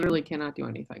literally cannot do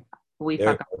anything. We There,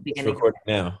 fuck up the it's beginning of recording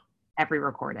now. every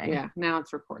recording. Yeah, now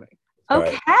it's recording.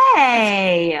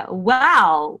 Okay.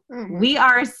 Well, we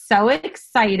are so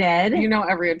excited. You know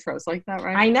every intro's like that,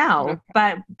 right? I know, Okay.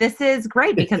 but this is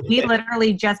great because we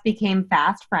literally just became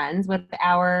fast friends with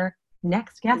our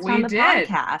next guest on the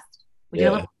podcast. We did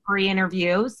a little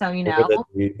pre-interview, so you know.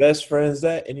 We're the best friends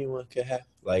that anyone could have.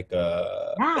 Like,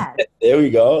 yes. There we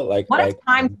go. Like, what a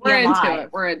time we're into it.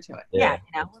 We're into it. Yeah,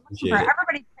 you know, we're looking for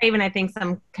everybody's craving, I think,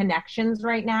 some connections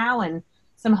right now and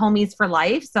some homies for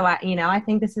life. So, I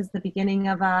think this is the beginning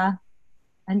of a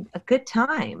good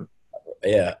time.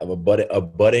 Yeah, of a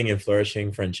budding and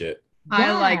flourishing friendship. Yes.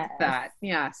 I like that.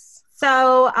 Yes.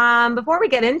 So before we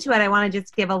get into it, I want to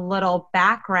just give a little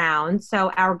background.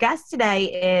 So our guest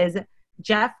today is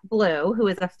Jeff Blue, who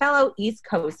is a fellow East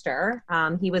Coaster.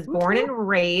 He was born and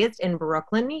raised in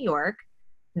Brooklyn, New York.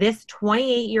 This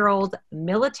 28-year-old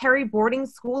military boarding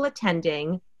school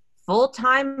attending,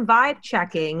 full-time vibe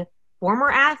checking,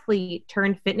 former athlete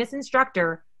turned fitness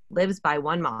instructor lives by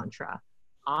one mantra: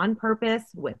 on purpose,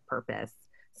 with purpose.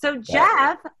 So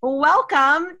Jeff,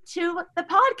 welcome to the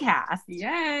podcast.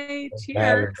 Yay.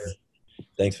 Cheers.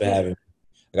 Thanks for having me.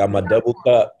 I got my double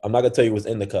cup. I'm not going to tell you what's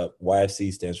in the cup.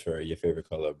 YFC stands for your favorite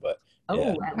color, but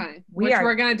yeah. Okay.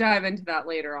 We're going to dive into that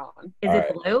later on. Is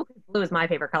it blue? Blue is my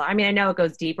favorite color. I mean, I know it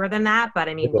goes deeper than that, but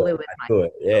I mean, blue is my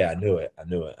favorite. Yeah, I knew it.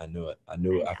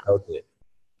 I felt it.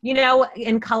 You know,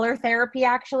 in color therapy,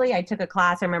 actually, I took a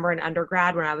class, I remember in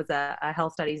undergrad when I was a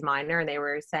health studies minor, and they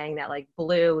were saying that like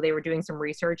blue, they were doing some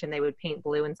research and they would paint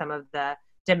blue in some of the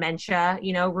dementia,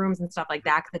 rooms and stuff like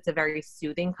that because it's a very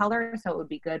soothing color. So it would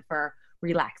be good for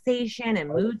relaxation and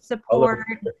mood support.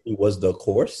 Was the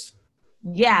course?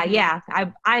 Yeah.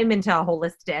 I'm into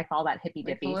holistic, all that hippy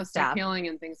dippy holistic stuff. Healing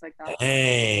and things like that.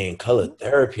 Dang, color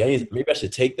therapy. Maybe I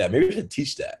should take that. Maybe I should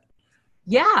teach that.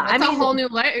 Yeah, that's a whole new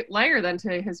layer then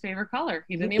to his favorite color.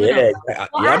 He didn't even know.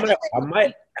 I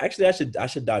might actually. I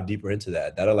should dive deeper into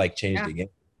that. That'll like change the game.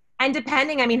 And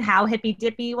depending, I mean, how hippy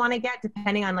dippy you want to get,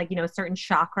 depending on certain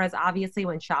chakras. Obviously,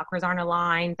 when chakras aren't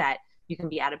aligned, that you can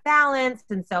be out of balance.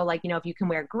 And so, if you can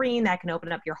wear green, that can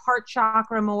open up your heart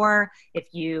chakra more. If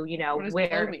you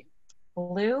wear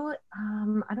blue,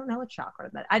 I don't know what chakra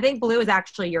that. I think blue is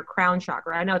actually your crown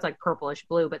chakra. I know it's like purplish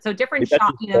blue, but so different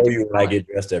chakras. You when I get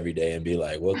dressed every day and be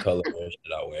like, what color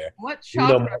should I wear? What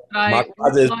chakra? My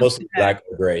closet is mostly black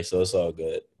or gray, so it's all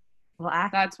good.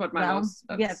 Black. That's what my most.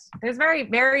 Yes, there's very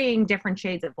varying different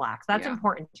shades of black. So that's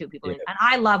important too, people. Yeah. And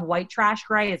I love white trash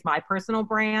gray is my personal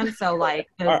brand. So like,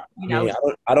 I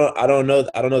don't know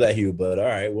that hue, but all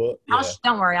right. Well,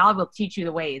 don't worry, I will teach you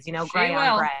the ways. Gray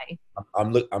on gray.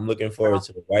 I'm looking forward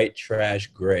to the white trash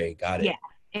gray. Got it. Yeah,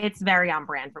 it's very on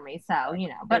brand for me. So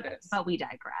but we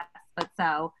digress. But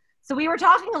so we were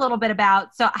talking a little bit about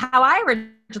how I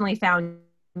originally found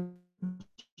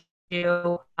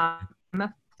you. I'm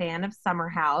a fan of Summer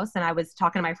House, and I was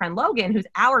talking to my friend Logan, who's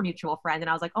our mutual friend, and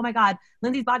I was like, oh my god,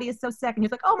 Lindsay's body is so sick, and he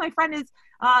was like, oh, my friend is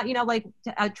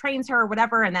trains her or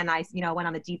whatever. And then I went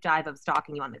on the deep dive of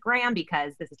stalking you on the gram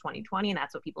because this is 2020 and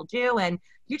that's what people do, and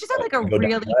you just have like a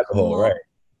really cool right.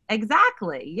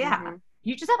 Exactly, yeah.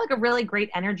 You just have like a really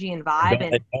great energy and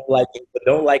vibe.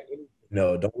 Don't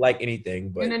like anything.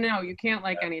 But no, you can't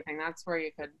like anything. That's where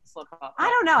you could slip up. I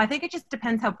don't know. I think it just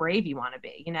depends how brave you want to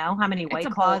be. How many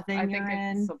White Claws you're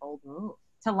in. It's a bold move.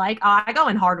 To like, I go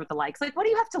in hard with the likes. Like, what do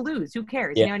you have to lose? Who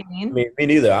cares? Yeah. You know what I mean? Me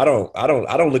neither. I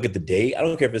don't look at the date. I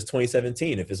don't care if it's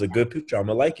 2017. If it's a good picture, I'm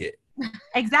gonna like it.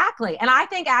 Exactly. And I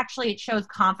think actually it shows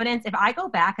confidence. If I go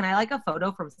back and I like a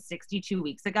photo from 62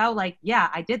 weeks ago, like, yeah,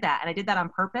 I did that. And I did that on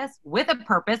purpose, with a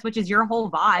purpose, which is your whole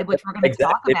vibe, which we're going to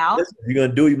talk about. If you're going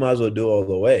to do it, you might as well do it all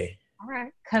the way. All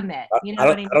right. Commit. I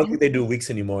don't think they do weeks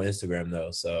anymore on Instagram,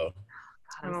 though. So.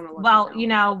 Well,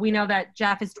 we know that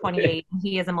Jeff is 28.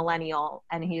 He is a millennial,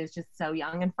 and he is just so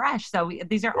young and fresh. So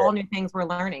these are all new things we're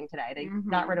learning today. They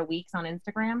got rid of weeks on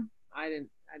Instagram. I didn't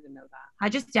know that. I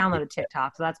just downloaded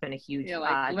TikTok, so that's been a huge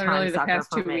literally the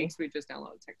past 2 weeks we just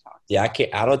downloaded TikTok. Yeah,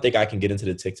 I don't think I can get into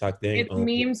the TikTok thing.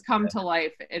 Memes come to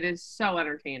life. It is so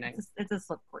entertaining. It's a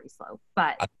slippery slope,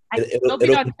 but it'll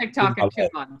be on TikTok in 2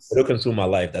 months. It'll consume my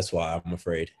life. That's why I'm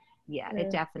afraid. Yeah,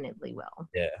 it definitely will.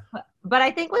 Yeah. But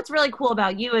I think what's really cool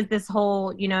about you is this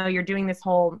whole, you're doing this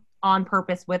whole on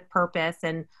purpose with purpose.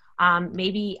 And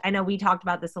maybe, I know we talked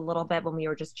about this a little bit when we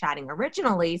were just chatting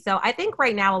originally. So I think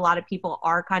right now a lot of people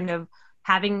are kind of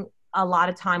having a lot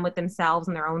of time with themselves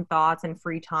and their own thoughts and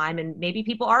free time. And maybe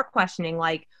people are questioning,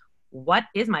 like, what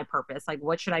is my purpose? Like,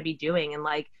 what should I be doing? And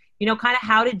like, kind of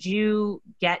how did you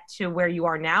get to where you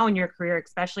are now in your career,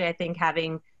 especially I think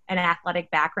having an athletic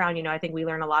background? I think we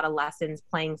learn a lot of lessons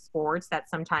playing sports that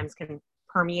sometimes can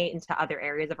permeate into other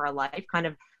areas of our life. Kind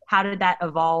of how did that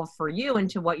evolve for you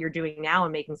into what you're doing now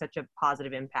and making such a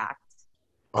positive impact?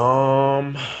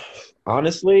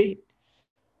 Honestly,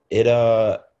 it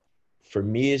for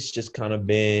me it's just kind of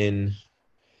been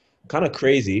kind of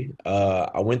crazy.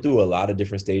 I went through a lot of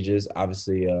different stages.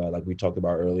 Obviously, like we talked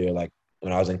about earlier, like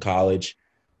when I was in college,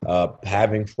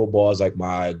 having football is like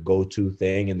my go-to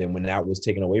thing. And then when that was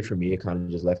taken away from me, it kind of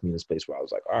just left me in this place where I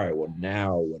was like, all right, well,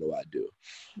 now what do I do?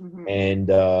 Mm-hmm. And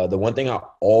the one thing I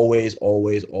always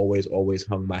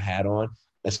hung my hat on,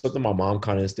 that's something my mom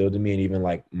kind of instilled in me, and even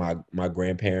like my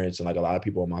grandparents and like a lot of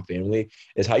people in my family,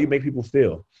 is how you make people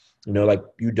feel. You know, like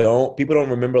people don't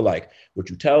remember like what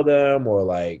you tell them or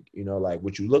like, you know, like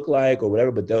what you look like or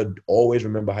whatever, but they'll always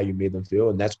remember how you made them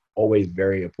feel. And that's always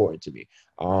very important to me.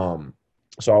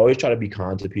 So I always try to be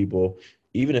kind to people,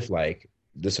 even if like,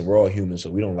 listen, we're all human, so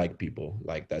we don't like people.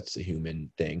 Like that's a human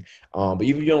thing. But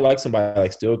even if you don't like somebody,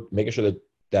 like still making sure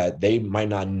that they might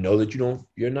not know that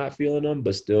you're not feeling them,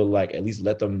 but still like at least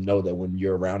let them know that when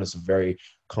you're around, it's a very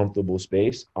comfortable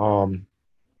space.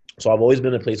 So I've always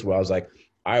been in a place where I was like,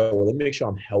 all right, well, let me make sure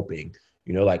I'm helping,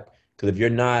 you know, like, because if you're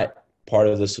not part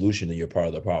of the solution, then you're part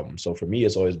of the problem. So for me,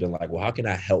 it's always been like, well, how can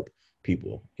I help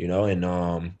people, you know? And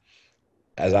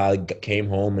as I came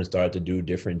home and started to do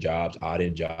different jobs, odd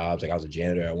end jobs, like I was a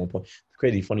janitor at one point.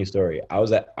 Crazy, funny story.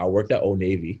 I worked at Old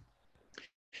Navy,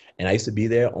 and I used to be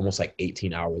there almost like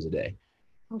 18 hours a day.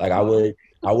 Like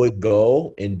I would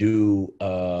go and do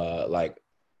like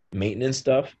maintenance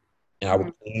stuff, and I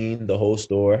would clean the whole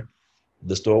store.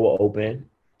 The store will open.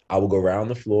 I would go around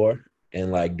the floor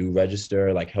and like do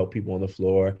register, like help people on the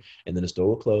floor, and then the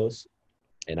store would close.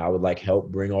 And I would like help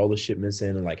bring all the shipments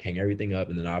in and like hang everything up,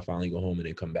 and then I'll finally go home and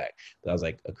then come back. That was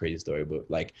like a crazy story,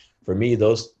 but like for me,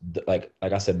 those like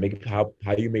I said, make how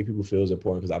you make people feel is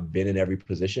important because I've been in every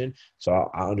position,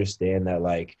 so I understand that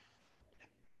like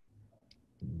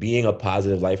being a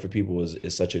positive light for people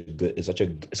is such a good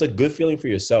it's a good feeling for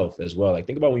yourself as well. Like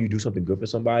think about when you do something good for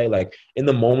somebody. Like in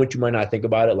the moment, you might not think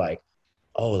about it like,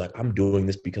 oh, like I'm doing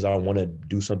this because I want to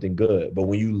do something good, but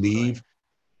when you leave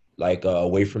like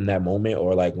away from that moment,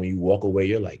 or like when you walk away,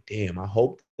 you're like, damn, I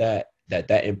hope that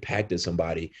impacted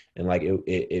somebody and like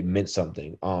it meant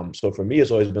something. So for me,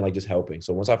 it's always been like just helping.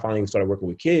 So once I finally started working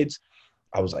with kids,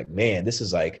 I was like, man, this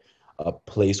is like a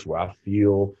place where I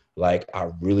feel like I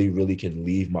really, really can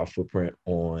leave my footprint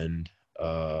on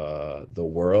the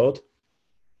world.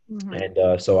 Mm-hmm.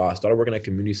 And so I started working at a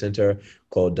community center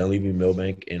called Dunleavy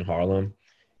Millbank in Harlem.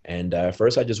 And at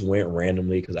first I just went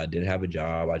randomly because I didn't have a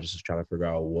job. I just was trying to figure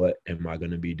out what am I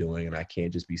going to be doing. And I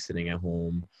can't just be sitting at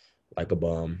home like a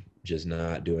bum, just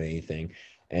not doing anything.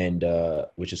 And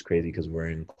which is crazy because we're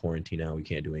in quarantine now. We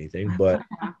can't do anything. But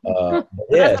But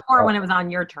yeah. that's more when it was on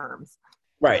your terms.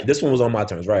 Right. This one was on my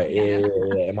terms. Right. Yeah.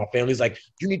 Yeah. And my family's like,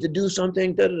 you need to do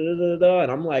something. Da, da, da, da, da.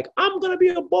 And I'm like, I'm going to be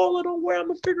a baller. Don't worry. I'm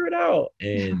going to figure it out.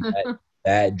 And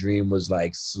that dream was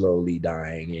like slowly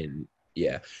dying. And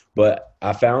yeah, but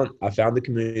I found the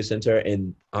community center,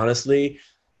 and honestly,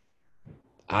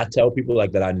 I tell people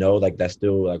like that I know like that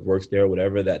still like works there or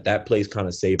whatever, that place kind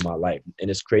of saved my life. And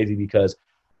it's crazy because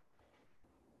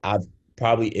I've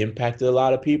probably impacted a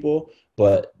lot of people,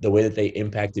 but the way that they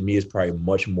impacted me is probably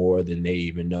much more than they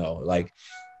even know. Like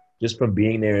just from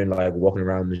being there and like walking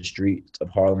around the streets of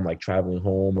Harlem, like traveling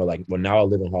home, or like, well, now I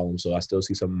live in Harlem, so I still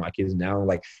see some of my kids now.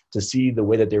 Like to see the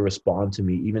way that they respond to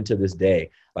me, even to this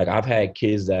day. Like I've had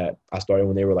kids that I started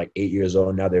when they were like 8 years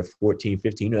old. Now they're 14,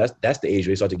 15. You know, that's the age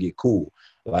where they start to get cool.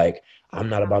 Like I'm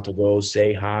not about to go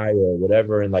say hi or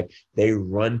whatever. And like they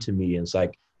run to me. And it's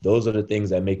like, those are the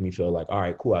things that make me feel like, all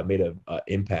right, cool. I made a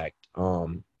impact.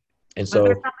 And so, was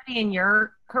there somebody in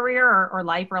your career or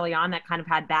life early on that kind of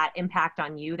had that impact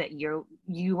on you that you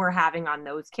were having on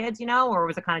those kids, you know, or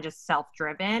was it kind of just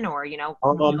self-driven, or, you know,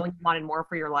 you wanted more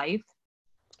for your life?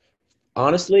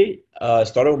 Honestly, it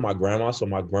started with my grandma. So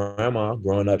my grandma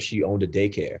growing up, she owned a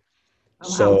daycare. Oh, wow.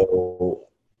 So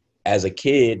as a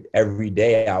kid, every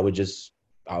day I'll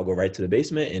go right to the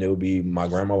basement, and it would be my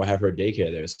grandma would have her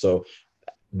daycare there. So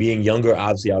being younger,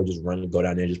 obviously, I would just run and go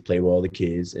down there and just play with all the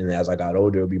kids. And as I got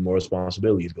older, it would be more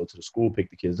responsibilities, go to the school, pick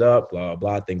the kids up, blah,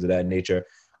 blah, things of that nature.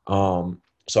 So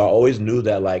I always knew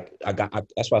that, like,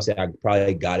 that's why I say I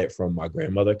probably got it from my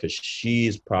grandmother, because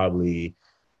she's probably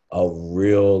a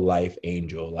real life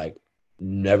angel. Like,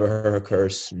 never heard her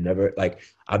curse, never, like,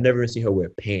 I've never even seen her wear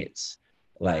pants.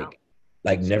 Like, Wow.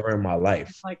 like never in my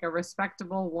life. Like a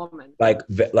respectable woman. Like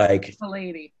a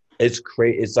lady. It's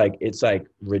crazy. It's like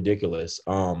ridiculous.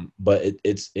 But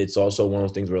it's also one of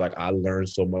those things where like I learned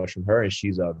so much from her, and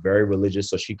she's very religious,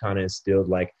 so she kind of instilled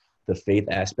like the faith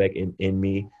aspect in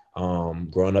me.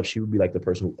 growing up, she would be like the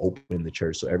person who opened the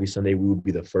church. So every Sunday we would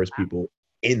be the first people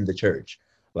in the church.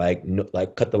 Like, no,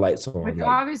 like cut the lights on. Which like,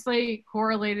 obviously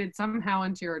correlated somehow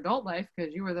into your adult life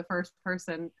because you were the first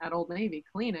person at Old Navy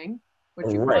cleaning, which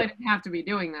you right. probably didn't have to be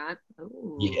doing that.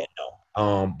 Ooh. Yeah,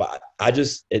 no. But I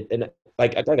just and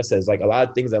like I said, it's like a lot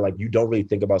of things that like you don't really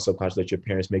think about subconsciously that your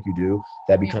parents make you do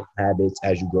that become habits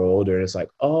as you grow older. And it's like,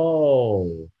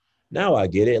 oh, now I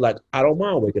get it. Like I don't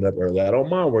mind waking up early. I don't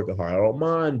mind working hard. I don't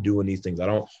mind doing these things. I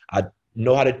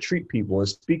know how to treat people and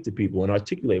speak to people and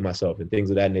articulate myself and things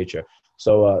of that nature.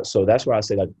 So that's why I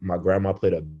say like my grandma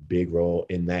played a big role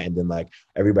in that, and then like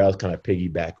everybody else kind of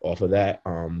piggyback off of that,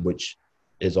 which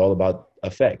is all about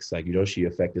effects. Like, she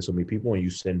affected so many people, and you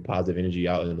send positive energy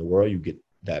out in the world, you get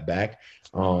that back.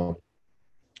 So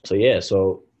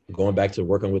going back to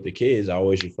working with the kids, I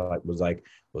always just was like,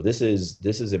 well, this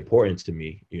is important to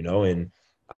me, and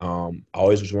I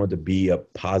always just wanted to be a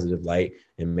positive light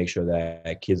and make sure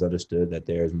that kids understood that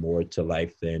there's more to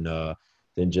life than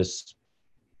just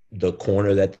the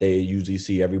corner that they usually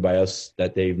see everybody else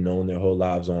that they've known their whole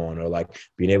lives on, or like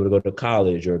being able to go to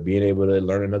college or being able to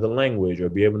learn another language or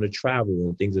be able to travel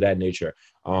and things of that nature.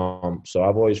 So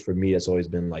I've always, for me, it's always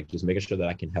been like just making sure that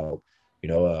I can help,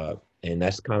 and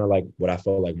that's kind of like what I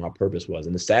felt like my purpose was.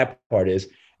 And the sad part is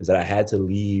that I had to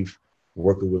leave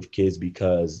working with kids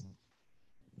because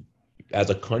as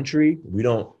a country, we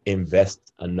don't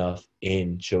invest enough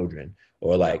in children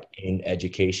or like in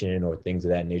education or things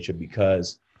of that nature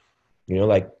because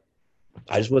like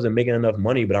I just wasn't making enough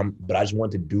money, but I just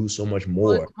wanted to do so much more.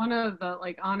 Well, it's one of the,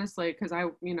 like, honestly, because I,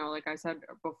 like I said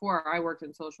before, I worked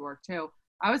in social work too.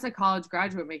 I was a college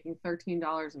graduate making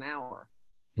 $13 an hour.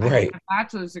 Right. I have a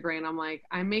bachelor's degree, and I'm like,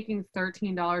 I'm making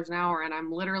 $13 an hour, and I'm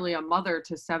literally a mother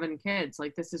to 7 kids.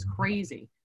 Like, this is crazy.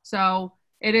 So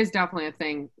it is definitely a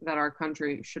thing that our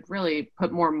country should really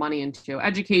put more money into.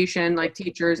 Education, like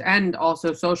teachers, and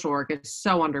also social work is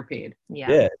so underpaid.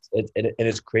 Yeah,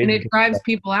 it's crazy. And it drives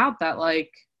people out that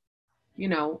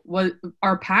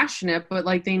are passionate, but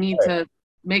like they need to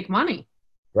make money.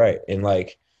 Right. And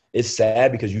like, it's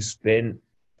sad because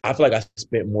I feel like I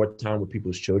spent more time with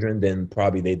people's children than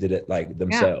probably they did it like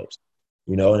themselves,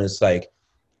 and it's like,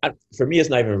 for me,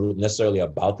 it's not even necessarily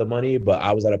about the money, but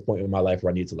I was at a point in my life where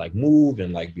I needed to like move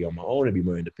and like be on my own and be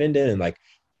more independent. And like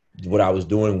what I was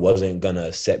doing wasn't going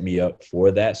to set me up for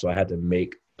that. So I had to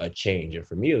make a change. And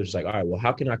for me, it was just like, all right, well,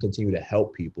 how can I continue to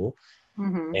help people?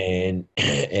 Mm-hmm.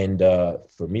 And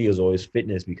for me, it was always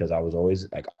fitness because I was always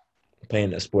like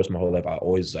playing sports my whole life. I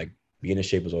always like being in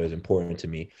shape was always important to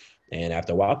me. And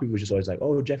after a while, people were just always like,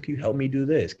 oh, Jeff, can you help me do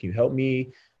this? Can you help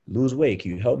me lose weight?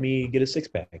 Can you help me get a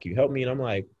 6-pack? Can you help me? And I'm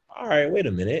like, all right, wait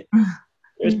a minute.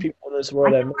 There's people in this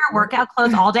world that wear workout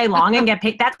clothes all day long and get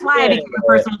paid. That's why I became a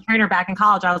personal trainer back in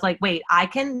college. I was like, wait, I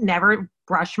can never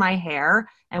brush my hair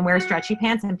and wear stretchy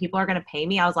pants and people are going to pay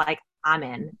me. I was like, I'm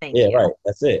in. Thank you. Yeah, right.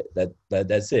 That's it.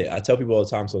 That's it. I tell people all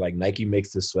the time. So like Nike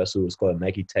makes this sweatsuit. It's called a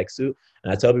Nike Tech Suit.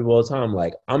 And I tell people all the time,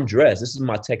 like, I'm dressed. This is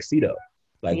my tuxedo.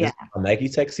 Like, this is my Nike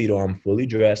tuxedo. I'm fully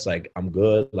dressed. Like, I'm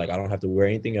good. Like, I don't have to wear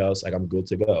anything else. Like, I'm good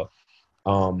to go.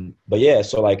 But yeah,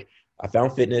 so like I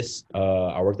found fitness.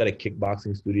 I worked at a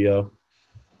kickboxing studio,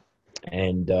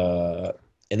 and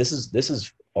this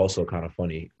is also kind of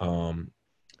funny.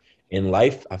 In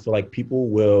life, I feel like people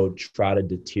will try to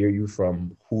deter you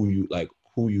from who you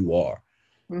are.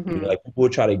 Mm-hmm. Like people will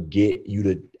try to get you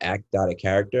to act out of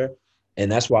character. And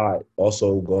that's why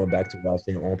also going back to what I was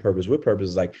saying, on purpose, with purpose,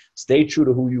 is like stay true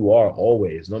to who you are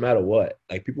always, no matter what.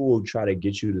 Like people will try to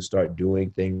get you to start doing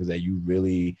things that you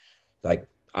really like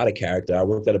out of character. I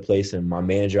worked at a place and my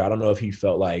manager, I don't know if he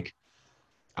felt like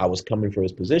I was coming for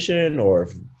his position or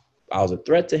if I was a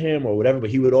threat to him or whatever, but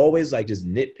he would always like just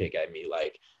nitpick at me.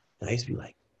 Like, and I used to be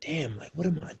like, damn, like, what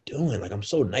am I doing? Like, I'm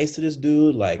so nice to this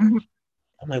dude. Like,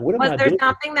 I'm like, what am I doing? Was there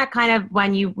something that kind of,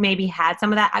 when you maybe had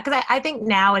some of that, because I think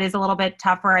now it is a little bit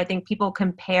tougher. I think people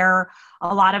compare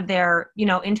a lot of their,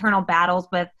 internal battles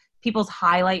with people's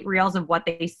highlight reels of what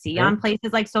they see on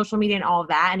places like social media and all of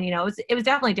that. And, it was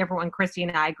definitely different when Christy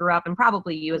and I grew up, and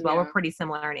probably you as well. We're pretty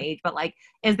similar in age, but like,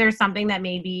 is there something that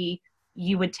maybe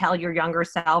you would tell your younger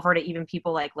self, or to even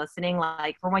people like listening,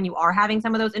 like for when you are having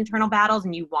some of those internal battles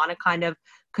and you want to kind of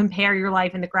compare your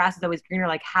life and the grass is always greener,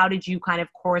 like how did you kind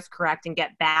of course correct and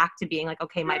get back to being like,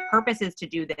 okay, my purpose is to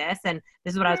do this and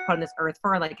this is what I was put on this earth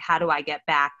for, like how do I get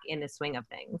back in the swing of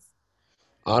things?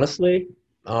 Honestly,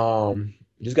 you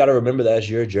just got to remember that's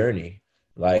your journey.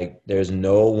 Like there's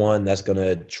no one that's going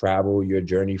to travel your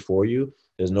journey for you.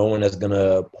 There's no one that's going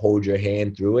to hold your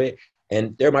hand through it.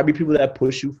 And there might be people that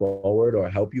push you forward or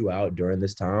help you out during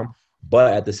this time.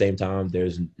 But at the same time,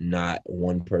 there's not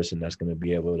one person that's going to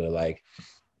be able to like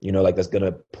like that's going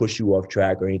to push you off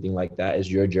track or anything like that. It's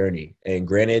your journey. And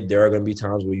granted, there are going to be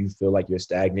times where you feel like you're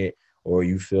stagnant or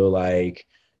you feel like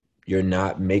you're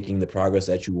not making the progress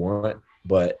that you want,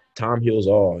 but time heals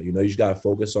all. You just got to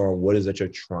focus on what is that you're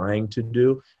trying to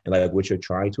do and like what you're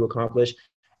trying to accomplish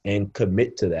and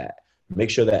commit to that. Make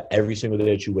sure that every single day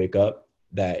that you wake up,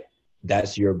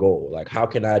 that's your goal. Like, how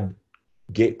can I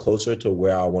get closer to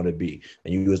where I want to be?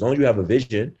 And as long as you have a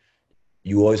vision,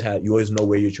 you always know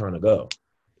where you're trying to go.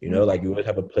 Like you always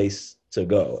have a place to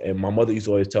go. And my mother used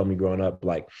to always tell me growing up,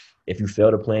 like, if you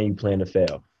fail to plan, you plan to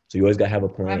fail. So you always got to have a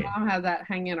plan. My mom had that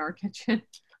hang in our kitchen.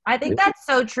 I think that's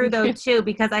so true though too,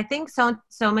 because I think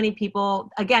so many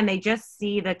people, again, they just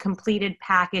see the completed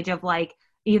package of like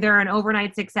either an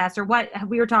overnight success or what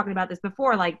we were talking about this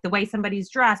before, like the way somebody's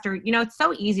dressed or, it's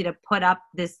so easy to put up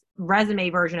this resume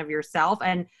version of yourself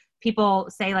and people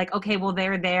say like, okay, well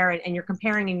they're there and you're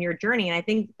comparing in your journey. And I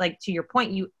think like to your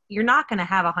point, you're not going to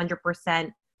have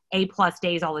 100% A+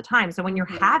 days all the time. So when you're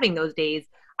having those days,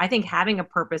 I think having a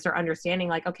purpose or understanding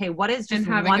like, okay, what is just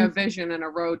and having a vision and a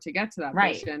road to get to that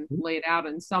vision laid out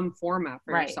in some format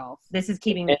for yourself. This is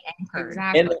keeping me anchored.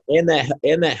 Exactly.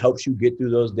 And that helps you get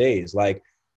through those days. Like,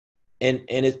 and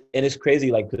it's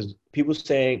crazy. Like, cause people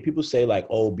say like,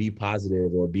 oh, be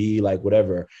positive or be like,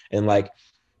 whatever. And like,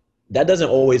 that doesn't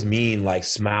always mean like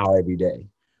smile every day,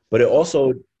 but it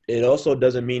also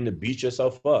doesn't mean to beat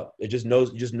yourself up. It just know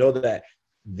that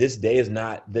this day is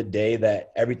not the day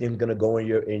that everything's going to go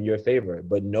in your favor,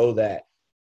 but know that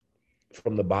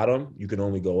from the bottom, you can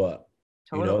only go up.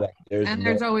 Totally. That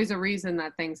there's always a reason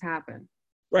that things happen.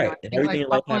 Right. And everything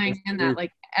like in that,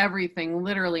 like everything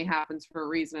literally happens for a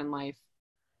reason in life.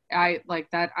 I like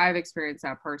that. I've experienced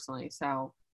that personally.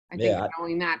 So I think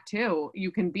knowing that too,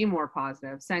 you can be more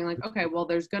positive, saying like, okay, well,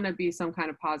 there's going to be some kind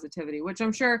of positivity, which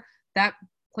I'm sure that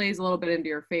plays a little bit into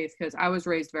your faith because I was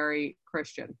raised very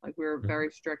Christian. Like we were very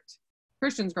strict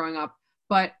Christians growing up.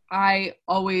 But I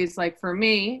always, like, for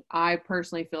me, I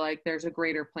personally feel like there's a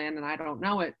greater plan and I don't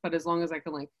know it. But as long as I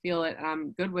can like feel it and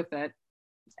I'm good with it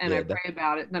and I pray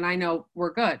about it, then I know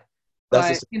we're good.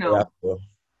 But,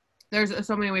 there's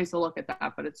so many ways to look at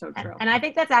that, but it's so true. And I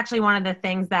think that's actually one of the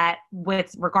things that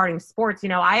with regarding sports,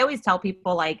 I always tell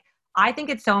people like, I think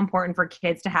it's so important for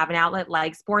kids to have an outlet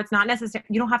like sports, not necessarily,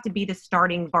 you don't have to be the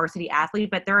starting varsity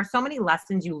athlete, but there are so many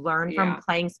lessons you learn from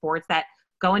playing sports that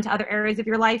go into other areas of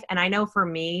your life. And I know for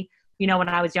me, when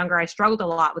I was younger, I struggled a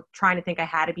lot with trying to think I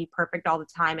had to be perfect all the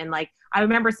time. And like, I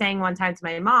remember saying one time to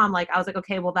my mom, like, I was like,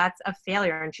 okay, well, that's a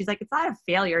failure. And she's like, it's not a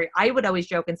failure. I would always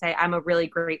joke and say I'm a really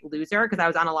great loser because I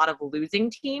was on a lot of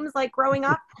losing teams like growing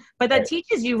up. But that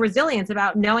teaches you resilience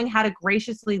about knowing how to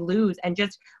graciously lose and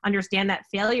just understand that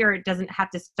failure doesn't have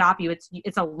to stop you.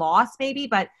 It's a loss maybe,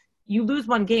 but you lose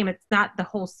one game, it's not the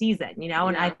whole season,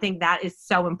 And I think that is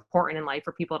so important in life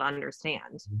for people to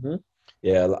understand. Mm-hmm.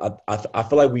 Yeah, I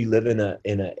feel like we live in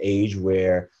an age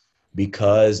where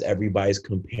because everybody's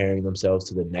comparing themselves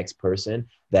to the next person,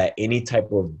 that any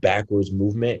type of backwards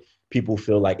movement, people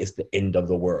feel like it's the end of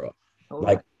the world. Oh.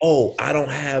 Like, oh, I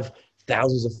don't have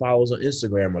thousands of followers on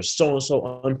Instagram or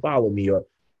so-and-so unfollow me or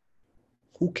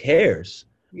who cares?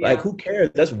 Yeah. Like, who cares?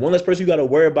 That's one less person you got to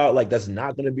worry about. Like, that's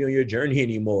not going to be on your journey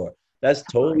anymore. That's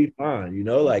totally fine.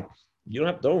 Like, you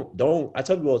don't, I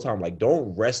tell people all the time, like,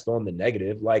 don't rest on the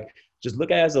negative. Like, just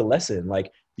look at it as a lesson.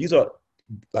 Like, these are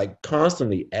like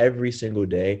constantly every single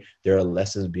day, there are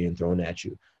lessons being thrown at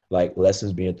you, but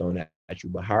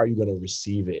how are you going to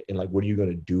receive it? And like, what are you going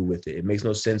to do with it? It makes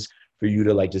no sense for you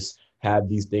to like, just have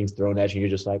these things thrown at you. You're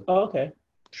just like, oh, okay.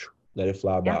 Let it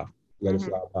fly by. Let it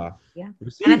fly by. Yeah.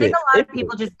 And I think a lot of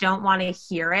people just don't want to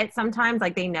hear it sometimes.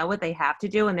 Like they know what they have to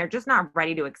do and they're just not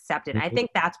ready to accept it. And I think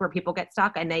that's where people get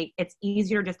stuck and it's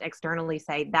easier just externally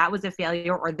say that was a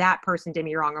failure or that person did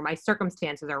me wrong or my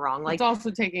circumstances are wrong. Like it's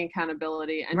also taking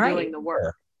accountability and doing the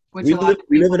work. Which we live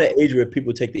in an age where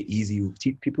people take the easy,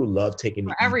 people love taking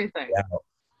the everything.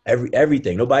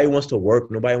 Everything. Nobody wants to work.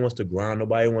 Nobody wants to grind.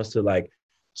 Nobody wants to like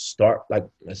start, like,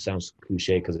 that sounds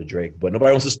cliche because of Drake, but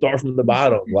nobody wants to start from the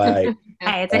bottom. Like,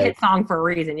 hey, it's a hit song for a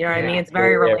reason. You know what I mean? It's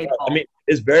very relatable. I mean,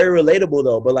 it's very relatable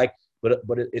though. But like, but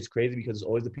it's crazy because it's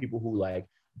always the people who like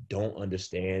don't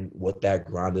understand what that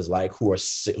grind is like, who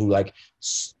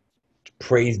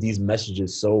praise these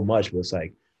messages so much. But it's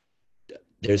like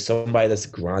there's somebody that's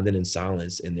grinding in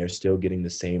silence and they're still getting the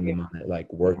same amount of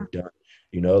like work done.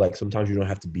 Like sometimes you don't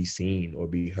have to be seen or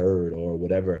be heard or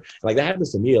whatever. Like that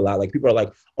happens to me a lot. Like people are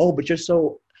like, oh, but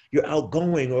you're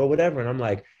outgoing or whatever. And I'm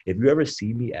like, if you ever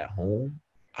see me at home,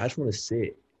 I just want to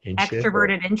sit and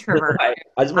extroverted chill. Introvert.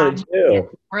 I just want to chill.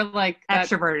 We're like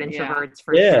extroverted introverts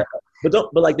for sure.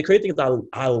 but like the crazy thing is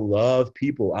I love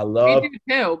people. I We love do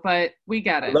too, but we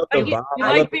get I it. love the But you vibe. I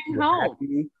like love being people home.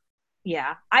 happy.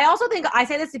 Yeah. I also think I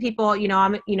say this to people, you know,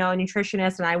 I'm, you know, a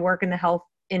nutritionist and I work in the health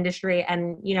industry.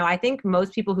 And, you know, I think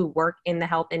most people who work in the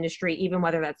health industry, even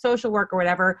whether that's social work or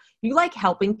whatever, you like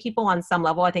helping people on some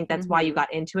level. I think that's why you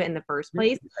got into it in the first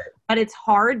place. But it's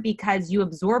hard because you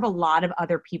absorb a lot of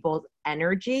other people's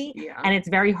energy and it's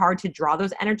very hard to draw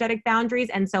those energetic boundaries.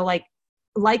 And so like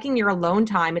liking your alone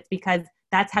time, it's because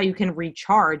that's how you can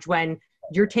recharge when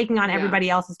you're taking on everybody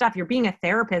else's stuff. You're being a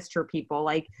therapist for people,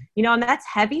 like, you know, and that's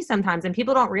heavy sometimes. And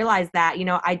people don't realize that. You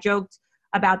know, I joked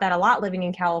about that a lot living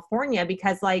in California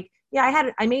because like,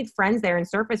 yeah, I made friends there and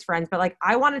surface friends, but like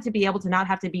I wanted to be able to not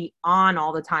have to be on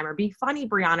all the time or be funny,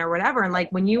 Brianna, or whatever. And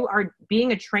like when you are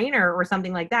being a trainer or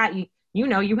something like that, you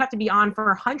know, you have to be on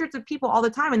for hundreds of people all the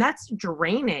time. And that's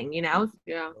draining, you know?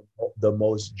 Yeah. The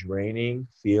most draining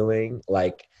feeling,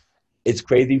 like, it's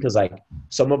crazy because like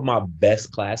some of my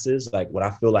best classes, like when I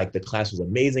feel like the class was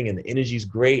amazing and the energy's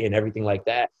great and everything like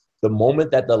that, the moment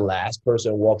that the last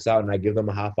person walks out and I give them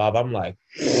a high five, I'm like,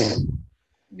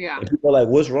 yeah. And people are like,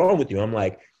 what's wrong with you? I'm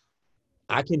like,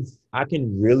 I can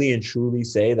really and truly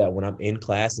say that when I'm in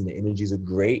class and the energies are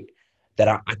great, that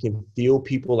I can feel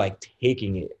people like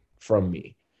taking it from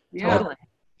me. Yeah. Totally.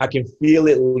 I can feel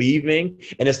it leaving.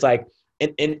 And it's like,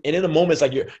 and in a moment, it's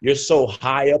like you're so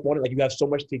high up on it, like you have so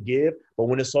much to give, but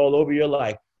when it's all over, you're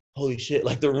like, holy shit,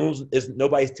 like the rooms is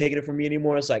nobody's taking it from me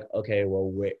anymore. It's like, okay,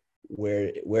 well,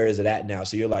 where is it at now?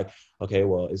 So you're like, okay,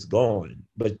 well, it's gone.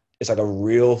 But it's like a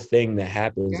real thing that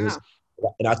happens. Yeah.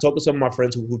 And I talk to some of my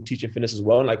friends who teach in fitness as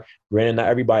well. And like, granted, not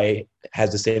everybody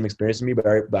has the same experience as me,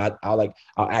 but I'll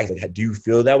ask, like, do you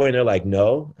feel that way? And they're like,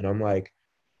 no. And I'm like,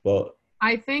 well,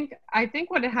 I think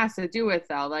what it has to do with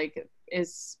though, like,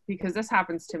 is because this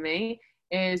happens to me,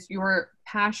 is your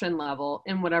passion level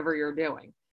in whatever you're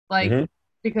doing. Like,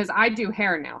 because I do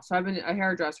hair now. So I've been a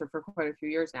hairdresser for quite a few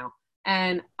years now.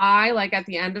 And I, like, at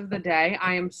the end of the day,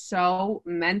 I am so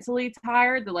mentally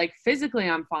tired that, like, physically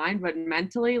I'm fine, but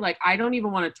mentally, like, I don't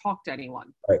even want to talk to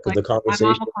anyone. right, because Like, the conversation.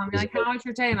 my mom will call me, like, how was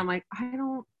your day? And I'm like, I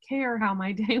don't care how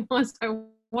my day was. I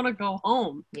want to go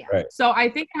home. Yeah. Right. So I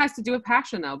think it has to do with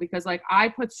passion, though, because, like, I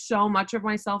put so much of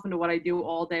myself into what I do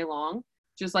all day long.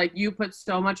 Just like you put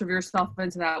so much of yourself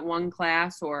into that one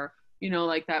class or, you know,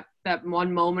 like that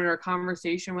one moment or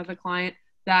conversation with a client,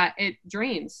 that it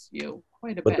drains you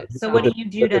quite a bit. So what do you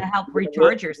do to help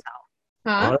recharge yourself?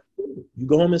 Huh? You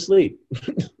go home and sleep.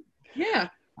 Yeah.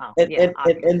 Oh, And, yeah,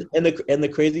 and the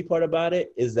crazy part about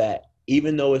it is that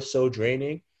even though it's so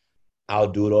draining, I'll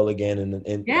do it all again.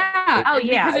 And Yeah. Oh,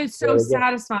 yeah. Because it's so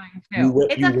satisfying too. you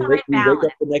It's a fine wake up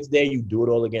balance. the next day, you do it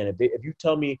all again. If you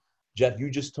tell me, Jeff, you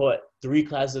just taught 3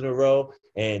 classes in a row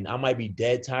and I might be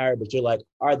dead tired, but you're like,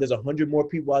 all right, there's 100 more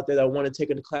people out there that want to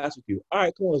take a class with you. All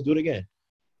right, come on, let's do it again.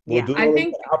 We'll do it I all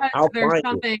think again. because I'll there's find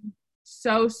something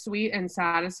so sweet and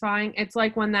satisfying. It's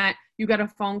like when that you get a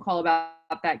phone call about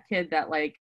that kid that,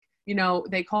 like, you know,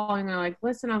 they call and they're like,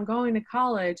 listen, I'm going to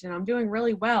college and I'm doing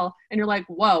really well. And you're like,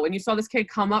 whoa. And you saw this kid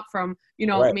come up from, you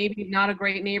know, Right. maybe not a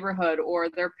great neighborhood, or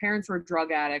their parents were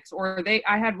drug addicts, or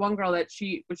I had one girl that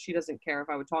which she doesn't care if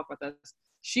I would talk about this.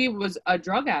 She was a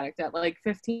drug addict at like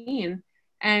 15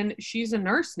 and she's a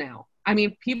nurse now. I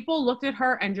mean, people looked at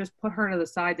her and just put her to the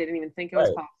side. They didn't even think it was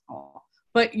possible.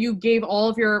 But you gave all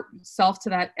of yourself to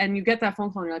that, and you get that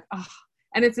phone call and you're like, oh.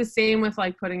 And it's the same with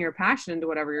like putting your passion into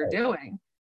whatever you're doing.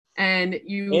 And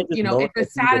you know, it's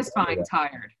a satisfying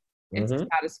tired. It's a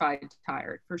satisfied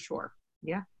tired for sure.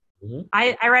 Yeah. Mm-hmm.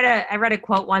 I read a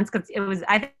quote once because it was,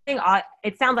 I think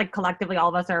it sounds like collectively all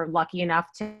of us are lucky enough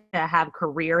to have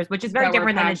careers, which is very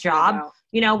different than a job,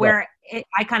 you know, where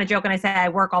I kind of joke and I say I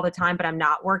work all the time, but I'm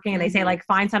not working. And they say, like,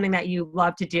 find something that you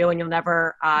love to do and you'll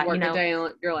never, work a day in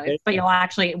your life, but you'll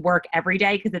actually work every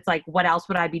day. Cause it's like, what else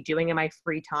would I be doing in my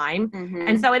free time? Mm-hmm.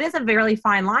 And so it is a very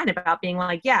fine line about being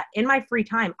like, yeah, in my free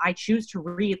time, I choose to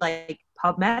read like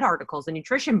PubMed articles and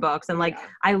nutrition books. And like,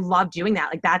 I love doing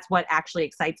that. Like, that's what actually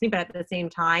excites me. But at the same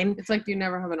time, it's like you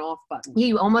never have an off button.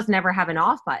 You almost never have an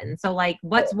off button. So like,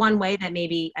 what's one way that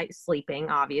maybe sleeping,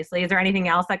 obviously, is there anything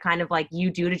else that kind of like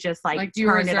you do to just like do you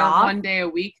turn reserve it off? one day a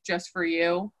week just for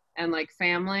you and like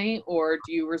family, or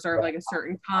do you reserve like a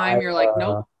certain time? You're like,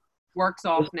 nope, work's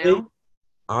off now.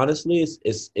 Honestly,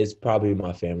 it's probably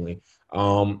my family.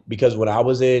 Because when I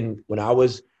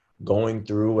was going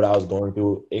through what I was going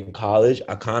through in college,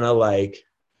 I kind of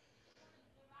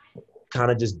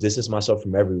just distanced myself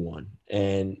from everyone.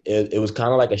 And it was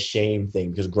kind of like a shame thing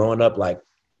because growing up, like,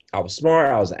 I was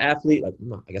smart, I was an athlete. Like,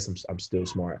 I guess I'm still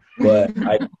smart, but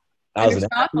I was an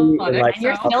athlete. And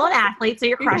you're still an athlete, so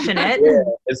you're crushing it. Yeah.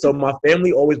 And so my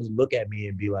family always would look at me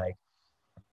and be like,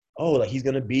 oh, like he's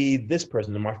gonna be this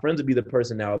person, and my friends would be the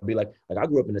person now. Would be like I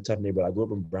grew up in a tough neighborhood. I grew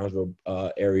up in Brownsville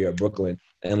area of Brooklyn,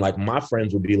 and like my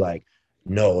friends would be like,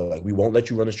 no, like we won't let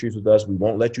you run the streets with us. We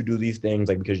won't let you do these things,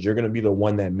 like because you're gonna be the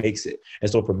one that makes it. And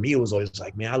so for me, it was always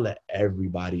like, man, I let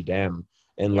everybody down,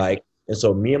 and Yeah. like, and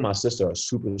so me and my sister are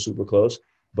super super close,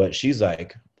 but she's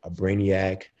like a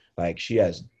brainiac. Like she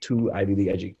has two Ivy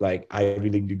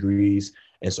League degrees.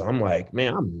 And so I'm like,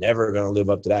 man, I'm never gonna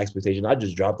live up to that expectation. I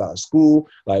just dropped out of school.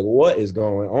 Like, what is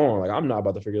going on? Like, I'm not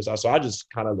about to figure this out. So I just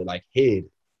kind of like hid.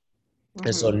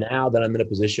 And so Mhm. now that I'm in a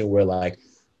position where like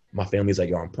my family's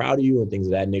like, yo, I'm proud of you and things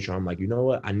of that nature, I'm like, you know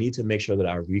what? I need to make sure that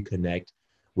I reconnect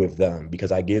with them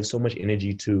because I give so much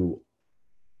energy to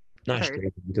not Others.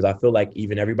 strangers because I feel like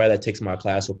even everybody that takes my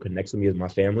class or connects with me is my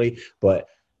family. But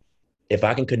if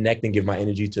I can connect and give my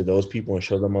energy to those people and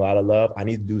show them a lot of love, I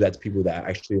need to do that to people that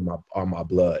actually are my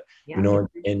blood, Yeah.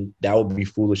 and that would be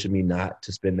foolish of me not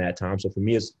to spend that time. So for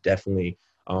me, it's definitely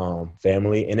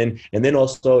family, and then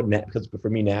also because for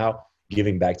me now,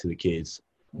 giving back to the kids,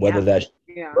 whether Yeah. that's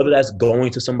Yeah. whether that's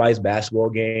going to somebody's basketball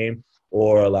game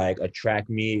or like a track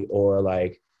meet or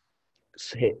like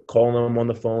calling them on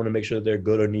the phone and make sure that they're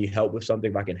good or need help with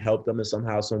something. If I can help them in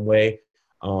somehow, some way,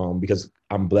 because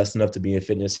I'm blessed enough to be in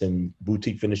fitness and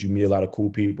boutique fitness. You meet a lot of cool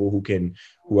people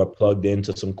who are plugged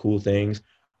into some cool things.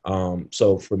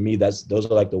 So for me, those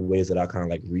are like the ways that I kind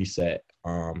of like reset.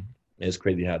 It's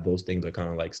crazy how those things are kind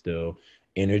of like still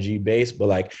energy based, but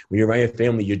like when you're around your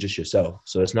family, you're just yourself.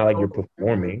 So it's not like you're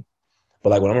performing, but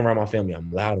like when I'm around my family,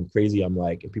 I'm loud, I'm crazy. I'm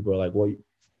like, and people are like, well,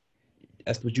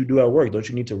 that's what you do at work. Don't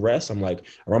you need to rest? I'm like,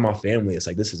 around my family, it's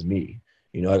like, this is me.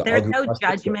 Like I'll There's greet no my sister.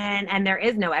 judgment and there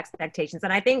is no expectations.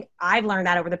 And I think I've learned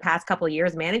that over the past couple of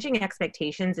years. Managing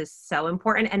expectations is so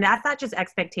important. And that's not just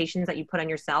expectations that you put on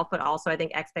yourself, but also I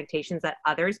think expectations that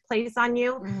others place on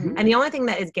you. Mhm. And the only thing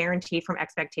that is guaranteed from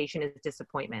expectation is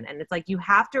disappointment. And it's like you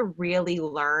have to really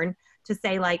learn to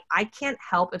say, like, I can't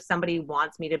help if somebody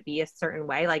wants me to be a certain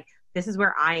way. Like, this is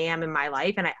where I am in my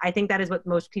life. And I think that is what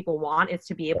most people want, is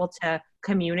to be able to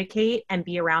communicate and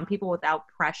be around people without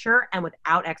pressure and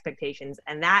without expectations.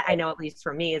 And that, I know, at least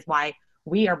for me, is why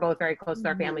we are both very close to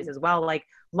our families as well. Like,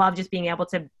 love just being able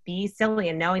to be silly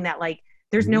and knowing that, like,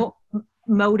 there's no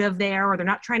motive there, or they're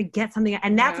not trying to get something.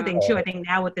 And that's the thing too, I think,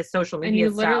 now with this social And media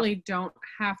you stuff. literally don't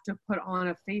have to put on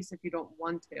a face if you don't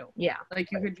want to. Yeah. Like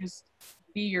you could just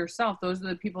be yourself. Those are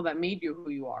the people that made you who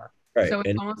you are. Right. So it's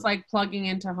And almost like plugging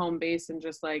into home base and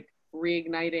just like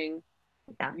reigniting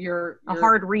your a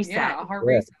hard reset. Yeah, a hard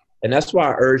Yeah. reset. And that's why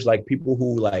I urge like people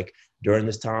who like during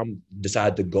this time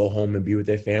decide to go home and be with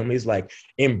their families, like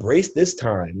embrace this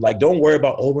time. Like don't worry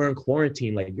about, oh, we're in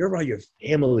quarantine. Like you're around your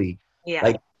family.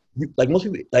 Yeah. Like most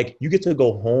people, like you get to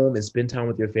go home and spend time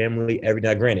with your family every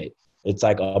night. Granted, it's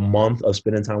like a month of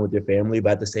spending time with your family,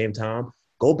 but at the same time,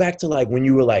 go back to like when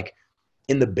you were like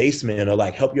in the basement, or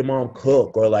like help your mom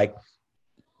cook, or like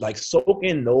soak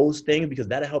in those things, because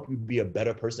that'll help you be a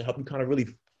better person, help you kind of really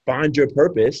find your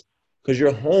purpose, because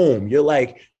you're home.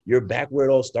 You're back where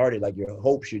it all started, like your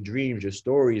hopes, your dreams, your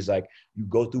stories, like you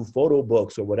go through photo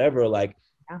books or whatever, like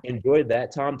enjoy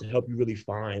that time to help you really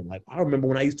find, like, I remember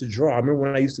when I used to draw, I remember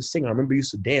when I used to sing, I remember I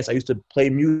used to dance, I used to play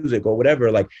music or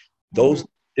whatever, like those,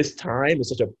 this time is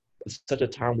such a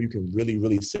time where you can really,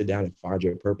 really sit down and find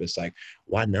your purpose. Like,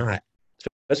 why not?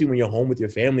 Especially when you're home with your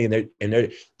family, and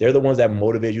they're the ones that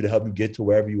motivate you to help you get to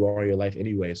wherever you are in your life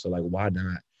anyway. So like, why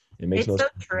not? It makes It's no so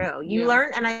sense. true. You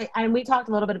learn, and we talked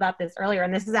a little bit about this earlier,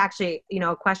 and this is actually,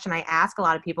 a question I ask a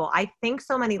lot of people. I think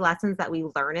so many lessons that we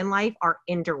learn in life are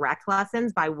indirect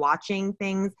lessons by watching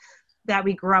things that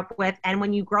we grew up with. And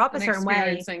when you grow up a certain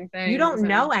way, you don't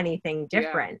know anything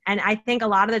different. And I think a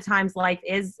lot of the times life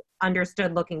is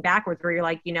understood looking backwards, where you're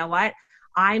like, you know what?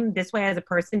 I'm this way as a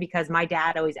person because my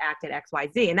dad always acted X, Y,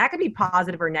 Z. And that could be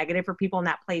positive or negative for people, and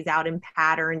that plays out in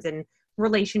patterns and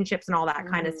relationships and all that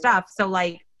kind of stuff. So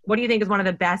like, what do you think is one of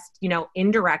the best,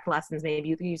 indirect lessons?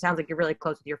 Maybe you sounds like you're really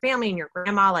close with your family and your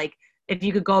grandma. Like, if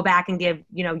you could go back and give,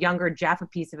 younger Jeff a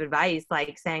piece of advice,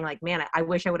 like saying like, man, I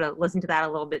wish I would have listened to that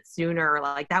a little bit sooner. Or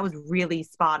like, that was really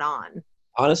spot on.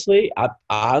 Honestly, I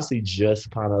honestly just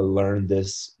kind of learned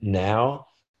this now.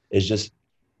 It's just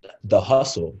the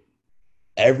hustle.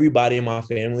 Everybody in my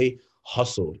family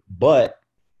hustled, but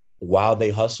while they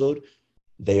hustled,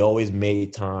 they always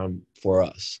made time for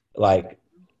us. Like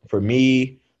for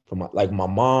me, for my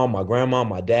mom, my grandma,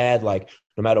 my dad, like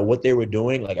no matter what they were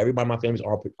doing, like everybody in my family's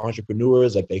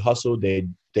entrepreneurs. Like they hustled, they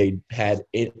had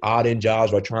odd end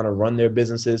jobs or trying to run their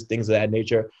businesses, things of that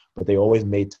nature, but they always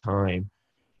made time.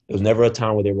 It was never a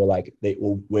time where they were like,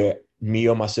 where me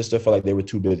or my sister felt like they were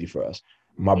too busy for us.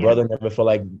 My Yeah. brother never felt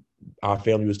like our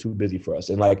family was too busy for us.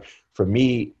 And like for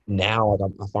me now,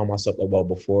 like I found myself like, well,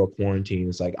 before quarantine,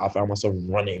 it's like I found myself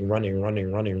running.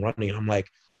 I'm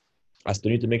like, I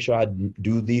still need to make sure I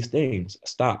do these things.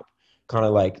 Stop, kind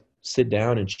of like sit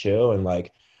down and chill and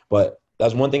like. But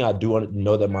that's one thing I do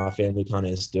know that my family kind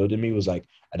of instilled in me was like,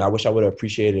 and I wish I would have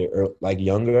appreciated it like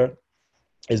younger,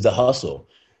 is the hustle,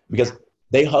 because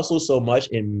they hustled so much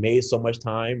and made so much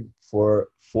time for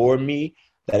me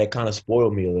that it kind of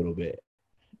spoiled me a little bit.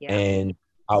 Yeah. And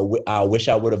I wish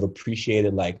I would have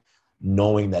appreciated like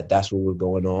knowing that that's what was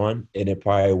going on, and it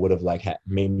probably would have like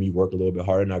made me work a little bit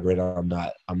harder. Now,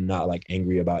 granted, I'm not like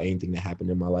angry about anything that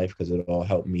happened in my life because it all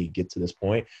helped me get to this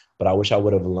point. But I wish I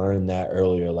would have learned that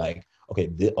earlier. Like, okay,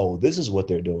 this is what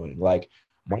they're doing. Like,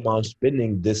 my mom's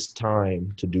spending this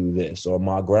time to do this, or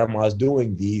my grandma's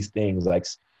doing these things. Like,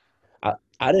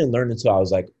 I didn't learn until I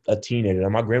was like a teenager.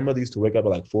 And my grandmother used to wake up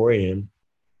at like 4 a.m.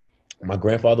 My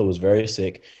grandfather was very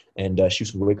sick, and she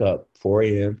used to wake up 4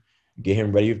 a.m., get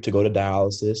him ready to go to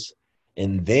dialysis,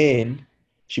 and then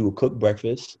she would cook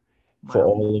breakfast for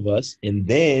all of us, and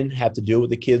then have to deal with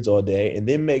the kids all day, and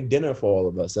then make dinner for all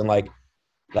of us. And like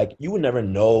you would never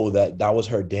know that that was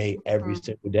her day every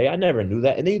single day. I never knew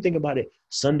that. And then you think about it,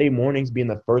 Sunday mornings being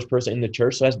the first person in the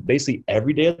church, so that's basically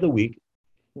every day of the week.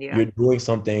 Yeah. You're doing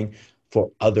something for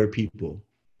other people.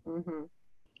 Mm-hmm.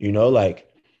 You know, like.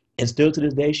 And still to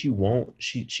this day, she won't.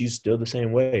 She's still the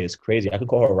same way. It's crazy. I could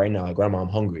call her right now, like, Grandma, I'm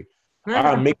hungry.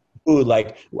 I'll make food.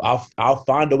 Like I'll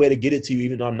find a way to get it to you,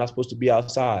 even though I'm not supposed to be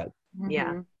outside.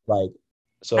 Yeah. Like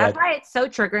so. That's Like, why it's so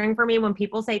triggering for me when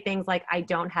people say things like, I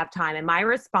don't have time. And my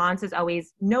response is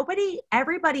always,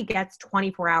 everybody gets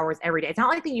 24 hours every day. It's not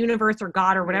like the universe or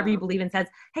God or whatever you believe in says,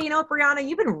 hey, you know what, Brianna,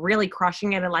 you've been really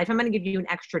crushing it in life. I'm going to give you an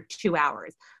extra 2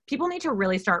 hours. People need to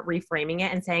really start reframing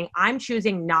it and saying, I'm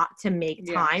choosing not to make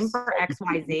time for X,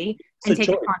 Y, Z and take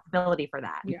responsibility for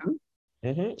that. Yeah.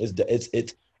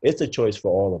 It's a choice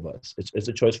for all of us. It's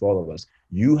a choice for all of us.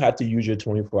 You have to use your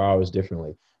 24 hours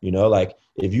differently. You know, like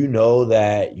if you know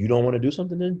that you don't want to do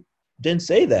something, then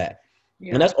say that.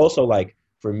 Yeah. And that's also like,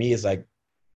 for me, it's like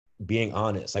being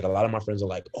honest. Like a lot of my friends are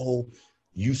like, oh,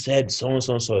 you said so and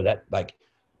so and so, that like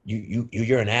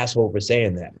you're an asshole for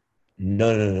saying that.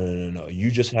 No. You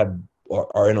just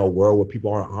are in a world where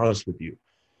people aren't honest with you.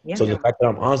 Yeah. So the fact that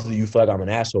I'm honest with you, feel like I'm an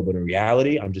asshole, but in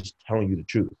reality, I'm just telling you the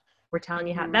truth. We're telling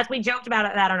you how. We joked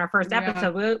about that on our first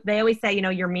episode. They always say,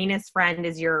 your meanest friend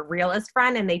is your realest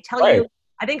friend, and they tell you.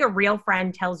 I think a real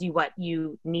friend tells you what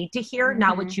you need to hear,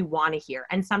 not what you want to hear.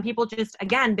 And some people just,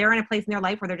 again, they're in a place in their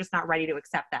life where they're just not ready to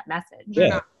accept that message. They're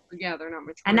not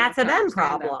mature. And that's a them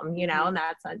problem, and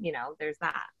that's there's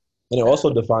that. And it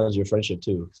also defines your friendship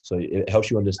too. So it helps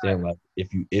you understand, like,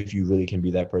 if you really can be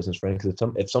that person's friend. Because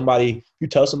if you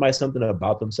tell somebody something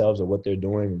about themselves or what they're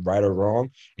doing, right or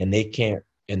wrong, and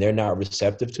they're not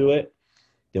receptive to it,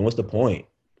 then what's the point?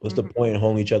 What's the point in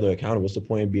holding each other accountable? What's the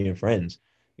point in being friends?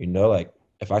 Like,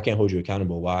 if I can't hold you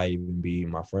accountable, why even be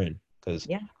my friend? Because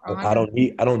I don't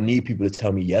need people to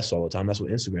tell me yes all the time. That's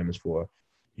what Instagram is for.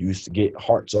 You used to get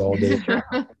hearts all day.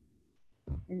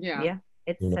 Yeah.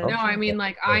 It's no, I mean,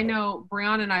 like, I know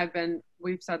Brianna and I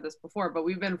we've said this before, but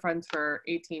we've been friends for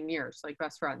 18 years, like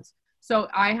best friends. So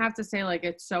I have to say, like,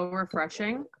 it's so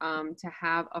refreshing to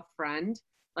have a friend,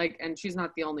 like, and she's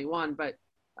not the only one, but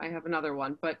I have another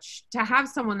one, but to have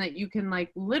someone that you can, like,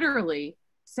 literally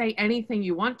say anything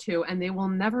you want to, and they will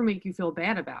never make you feel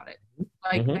bad about it.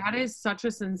 Like, that is such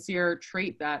a sincere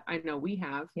trait that I know we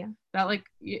have. Yeah. That, like,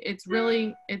 it's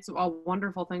a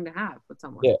wonderful thing to have with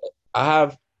someone. Yeah.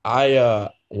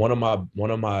 One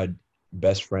of my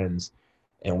best friends,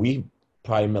 and we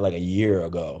probably met like a year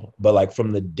ago, but like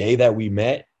from the day that we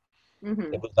met,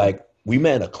 it was like we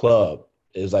met in a club.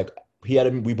 It was like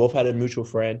we both had a mutual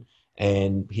friend,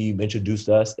 and he introduced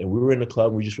us, and we were in the club,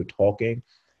 and we just were talking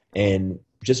and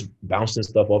just bouncing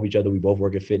stuff off each other. We both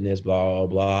work at fitness, blah, blah,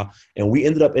 blah. And we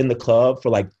ended up in the club for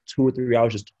like 2 or 3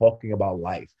 hours just talking about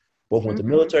life. Both went to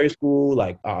military school,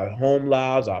 like our home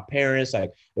lives, our parents.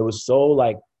 Like, it was so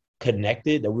like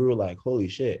connected that we were like, holy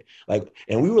shit. Like,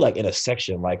 and we were like in a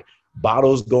section, like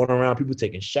bottles going around, people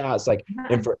taking shots. Like,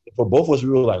 and for both of us, we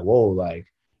were like, whoa, like,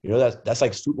 that's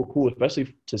like super cool,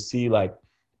 especially to see like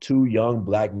 2 young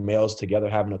Black males together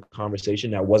having a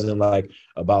conversation that wasn't like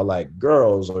about like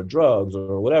girls or drugs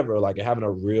or whatever, like having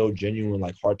a real genuine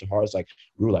like heart to heart. It's like,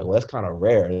 we were like, well, that's kind of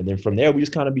rare. And then from there, we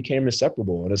just kind of became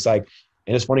inseparable. And it's like,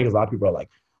 and it's funny because a lot of people are like,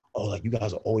 oh, like, you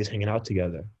guys are always hanging out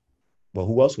together. Well,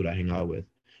 who else would I hang out with?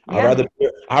 Yeah.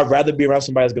 I'd rather be around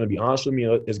somebody that's going to be honest with me,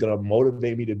 is going to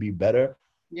motivate me to be better,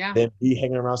 than be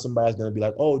hanging around somebody that's going to be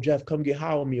like, oh, Jeff, come get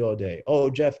high with me all day. Oh,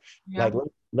 Jeff, like,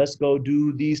 let's go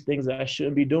do these things that I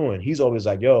shouldn't be doing. He's always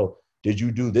like, yo, did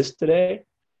you do this today?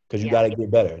 Because you got to get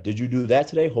better. Did you do that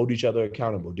today? Hold each other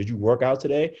accountable. Did you work out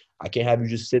today? I can't have you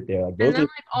just sit there. Like, those and then are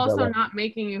like also that, like, not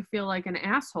making you feel like an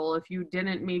asshole if you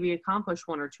didn't maybe accomplish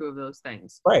one or two of those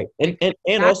things. right.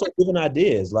 And also giving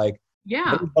ideas like,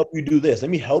 yeah, let me help you do this. Let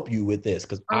me help you with this.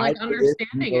 Because or I like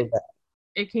understanding it. that.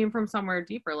 It came from somewhere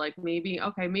deeper. Like maybe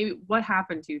what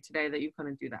happened to you today that you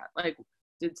couldn't do that? Like,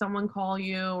 did someone call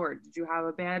you, or did you have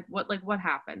a bad what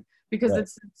happened? Because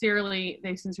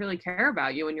they sincerely care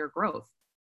about you and your growth.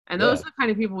 And those are the kind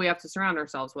of people we have to surround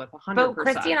ourselves with, 100%. But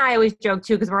Christy and I always joke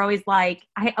too, because we're always like,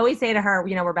 I always say to her,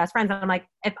 we're best friends. And I'm like,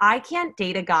 if I can't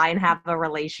date a guy and have a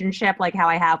relationship like how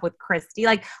I have with Christy,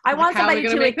 like I want somebody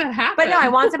to make that happen. But no, I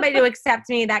want somebody to accept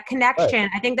me, that connection.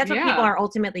 Right. I think that's what people are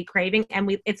ultimately craving.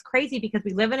 And it's crazy because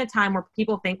we live in a time where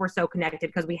people think we're so connected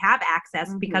because we have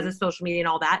access because of social media and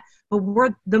all that, but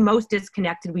we're the most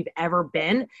disconnected we've ever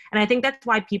been. And I think that's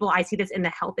why people, I see this in the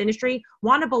health industry,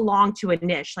 want to belong to a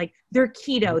niche. Like they're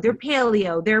keto, they're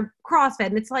paleo, they're CrossFit.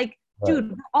 And it's like,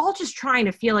 dude, we're all just trying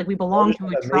to feel like we belong to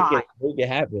a tribe. Make it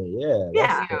happen.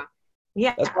 Yeah.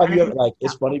 That's why you have, like,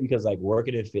 it's funny because like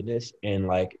working in fitness, and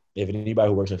like if anybody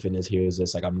who works in fitness hears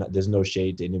this, like there's no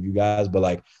shade to any of you guys, but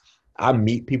like I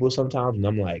meet people sometimes and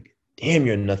I'm like, damn,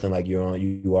 you're nothing like you are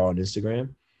on Instagram.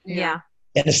 Yeah.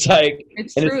 And it's like,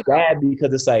 it's sad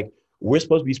because it's like we're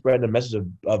supposed to be spreading the message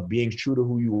of being true to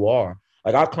who you are.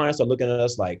 Like our clients are looking at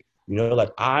us like, like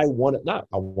I want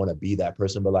to be that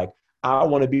person, but like I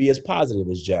want to be as positive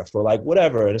as Jeff or like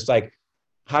whatever. And it's like,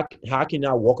 how can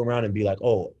I walk around and be like,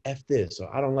 oh, F this,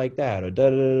 or I don't like that, or da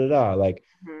da da da da. Like,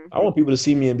 I want people to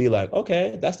see me and be like,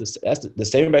 okay, that's the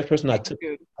same best person I took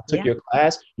your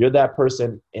class. You're that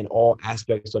person in all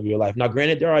aspects of your life. Now,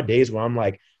 granted, there are days where I'm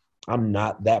like, I'm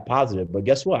not that positive, but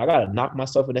guess what? I gotta knock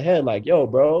myself in the head, like, yo,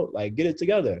 bro, like get it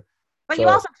together. But you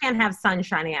also can't have sun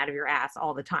shining out of your ass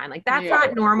all the time. Like that's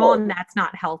not normal and that's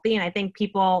not healthy. And I think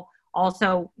people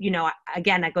also,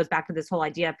 again, that goes back to this whole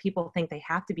idea. People think they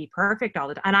have to be perfect all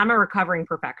the time. And I'm a recovering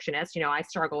perfectionist. I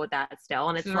struggle with that still.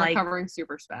 And it's like recovering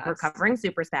super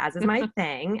spaz is my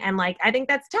thing. And like, I think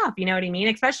that's tough. You know what I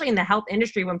mean? Especially in the health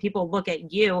industry, when people look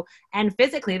at you and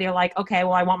physically they're like, okay,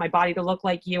 well, I want my body to look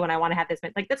like you and I want to have this.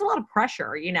 Like that's a lot of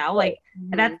pressure, like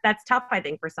that's tough, I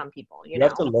think, for some people, you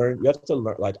have to learn,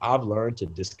 like I've learned to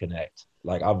disconnect.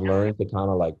 Like I've learned to kind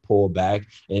of like pull back,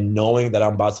 and knowing that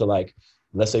I'm about to, like,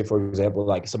 let's say, for example,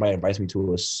 like somebody invites me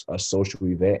to a social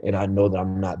event and I know that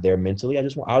I'm not there mentally.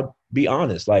 I'll be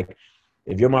honest. Like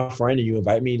if you're my friend and you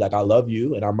invite me, like I love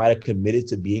you and I might have committed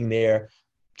to being there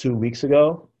 2 weeks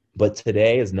ago, but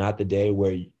today is not the day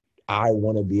where I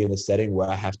want to be in a setting where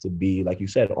I have to be, like you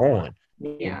said, on.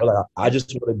 Like, I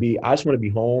just want to be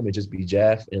home and just be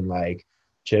Jeff and like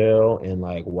chill and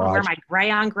like watch. I'll wear my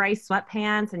gray on gray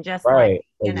sweatpants and just like,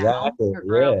 exactly.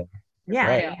 Yeah,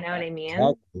 right. You know what I mean?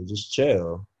 Exactly. Just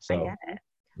chill. So, I get it.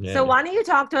 Yeah. So why don't you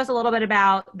talk to us a little bit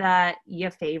about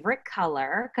your favorite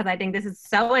color? Because I think this is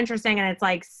so interesting, and it's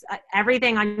like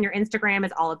everything on your Instagram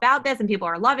is all about this, and people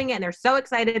are loving it, and they're so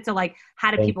excited. So like,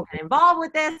 how do people get involved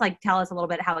with this? Like, tell us a little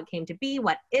bit how it came to be.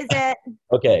 What is it?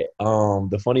 Okay.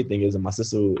 The funny thing is, and my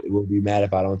sister will be mad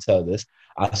if I don't tell this,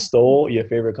 I stole your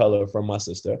favorite color from my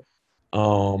sister.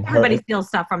 Everybody steals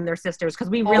stuff from their sisters because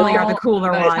we really are the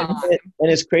cooler ones. And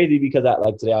it's crazy because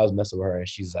today I was messing with her and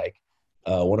she's like,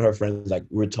 one of her friends, like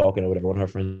we're talking or whatever, one of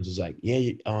her friends was like,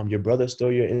 yeah, your brother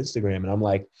stole your Instagram. And I'm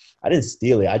like, I didn't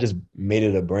steal it. I just made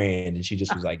it a brand. And she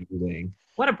just was like using.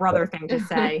 What a brother thing to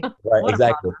say. Right,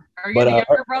 exactly. Are you the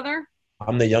younger brother?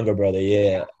 I'm the younger brother,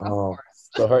 yeah.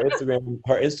 So her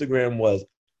Instagram was,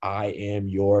 I am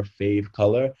your fave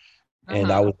color.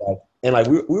 And I was like, and like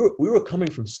we were coming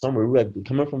from somewhere. We were like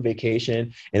coming from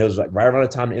vacation, and it was like right around the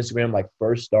time the Instagram like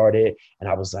first started. And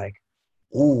I was like,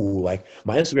 ooh, like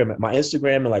my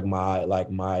Instagram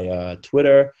and my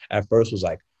Twitter at first was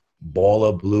like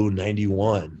Baller Blue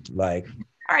 91. Like,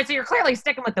 all right, so you're clearly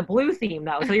sticking with the blue theme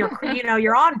though. So you're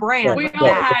you're on brand. We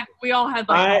all had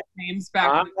like names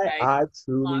back in the day. I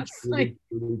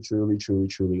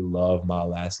truly love my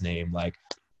last name. Like,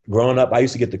 growing up, I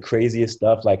used to get the craziest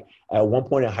stuff. Like at one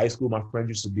point in high school, my friends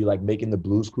used to be like making the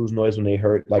Blues Clues noise when they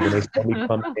heard, like when they saw me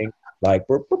coming, like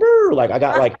burr, burr, burr. Like I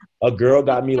got like a girl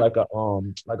got me like a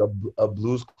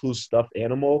Blues Clues stuffed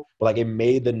animal, but like it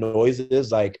made the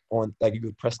noises like on, like you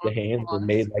could press the hands and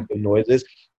made like the noises.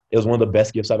 It was one of the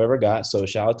best gifts I've ever got. So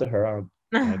shout out to her.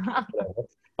 We'll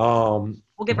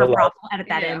give her props. We'll edit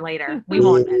that in later. We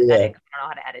won't edit that in because I don't know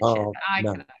how to edit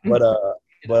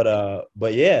shit.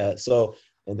 But yeah, so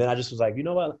And then I just was like, you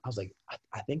know what? I was like,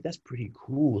 I think that's pretty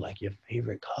cool. Like your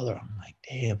favorite color. I'm like,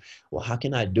 damn, well, how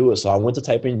can I do it? So I went to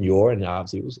type in your, and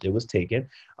obviously it was taken.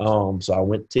 So I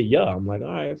went to yeah. I'm like, all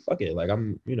right, fuck it. Like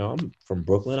I'm from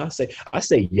Brooklyn. I say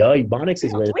yeah, Ebonics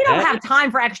is where it's We don't at. have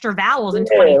time for extra vowels in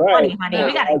Yeah, 2020, right. honey. No.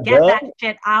 We got to get that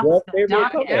shit off Your the favorite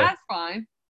docket. color. Yeah, that's fine.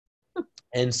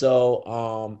 And so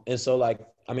like,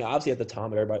 I mean, obviously at the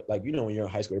time, everybody, like, you know, when you're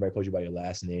in high school, everybody calls you by your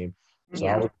last name. So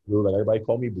I Yeah. was Blue, like everybody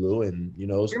called me Blue, and you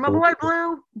know, it was You're my cool. boy,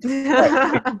 Blue.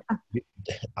 Right.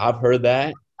 I've heard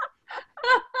that.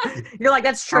 You're like,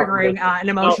 that's triggering an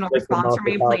emotional response for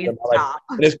me. Please stop.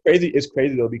 And it's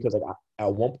crazy though, because like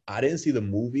I didn't see the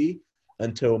movie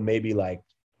until maybe like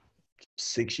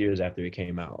 6 years after it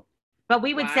came out. But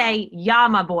we would Wow. say, "Yeah,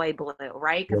 my boy, Blue,"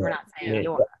 right? Because we're not saying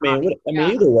yours. I mean, Yeah.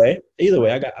 either way,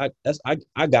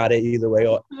 I got it either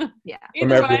way. Yeah,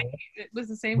 Either way, it was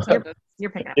the same sentence. you're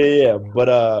picking up. Yeah,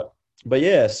 but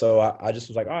yeah, so I just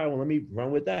was like, all right, well, let me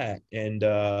run with that. And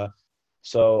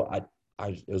so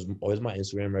it was always my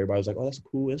Instagram. Everybody was like, oh, that's a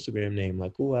cool Instagram name.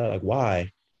 Like, cool, like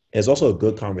why? It's also a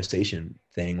good conversation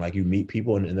thing. Like you meet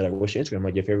people and they're like, what's your Instagram? I'm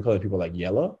like, your favorite color? People are like,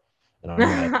 yellow. And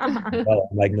I'm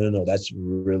like, no, that's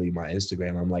really my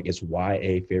Instagram. I'm like, it's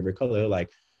YA favorite color. Like,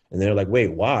 and they're like,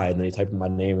 wait, why? And they type in my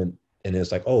name and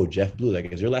it's like, oh, Jeff Blue.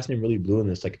 Like, is your last name really Blue? And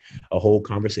it's like a whole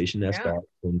conversation that starts.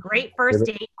 Great first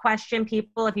date question,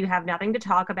 people. If you have nothing to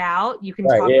talk about, you can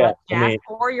Right, talk yeah. about Jeff I mean,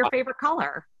 or your favorite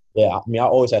color. Yeah, I mean, I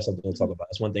always have something to talk about.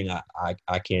 That's one thing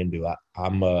I can do.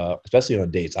 I'm especially on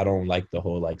dates. I don't like the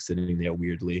whole like sitting there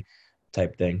weirdly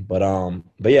type thing. But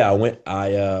yeah,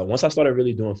 once I started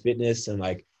really doing fitness and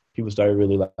like people started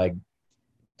really like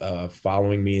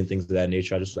following me and things of that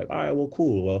nature, I just was like, all right, well,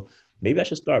 cool. Well, maybe I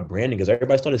should start branding, because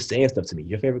everybody started saying stuff to me.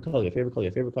 Your favorite color, your favorite color,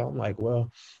 your favorite color. I'm like,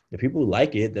 well, if people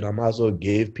like it, then I might as well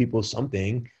give people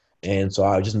something. And so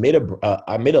I just made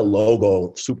a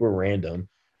logo super random.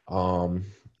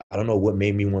 I don't know what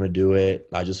made me want to do it.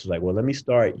 I just was like, well, let me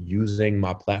start using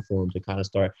my platform to kind of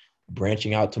start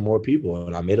branching out to more people.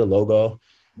 And I made a logo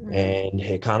and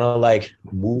it kind of like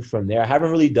moved from there. I haven't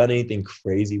really done anything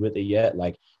crazy with it yet.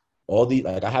 Like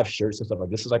I have shirts and stuff. Like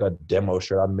this is like a demo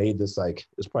shirt. I made this like,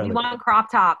 it's probably You like, want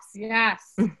crop tops.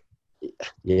 Yes.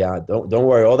 yeah, don't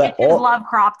worry. All that. Kids love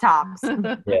crop tops.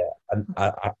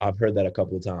 Yeah, I've heard that a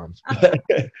couple of times,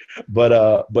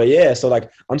 but yeah. So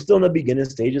like, I'm still in the beginning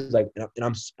stages. Like, and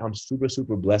I'm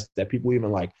super blessed that people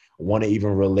even like want to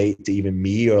even relate to even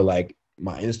me or like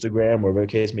my Instagram or whatever the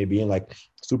case may be. And like,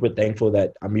 super thankful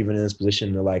that I'm even in this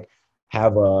position to like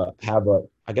have a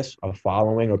I guess a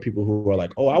following or people who are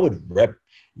like, oh, I would rep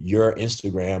your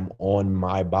Instagram on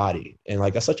my body, and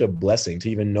like that's such a blessing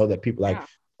to even know that people like. Yeah.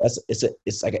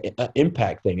 It's like an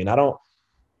impact thing. And I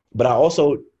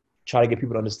also try to get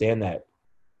people to understand that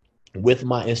with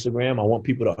my Instagram, I want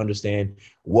people to understand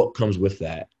what comes with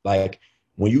that. Like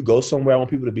when you go somewhere, I want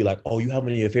people to be like, oh, you have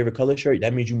one of your favorite color shirt?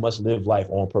 That means you must live life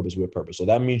on purpose with purpose. So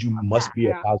that means you must be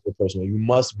a positive person. Or you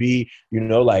must be,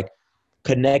 like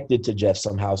connected to Jeff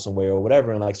somehow, some way or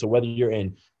whatever. And like, so whether you're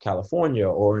in California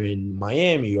or in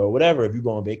Miami or whatever, if you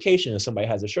go on vacation and somebody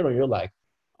has a shirt on, you're like,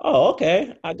 oh,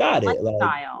 okay, I got it.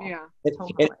 Like, yeah,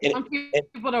 totally. I want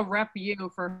people to rep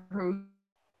you for who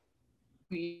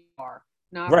you are,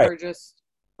 not right. for just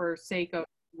for sake of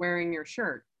wearing your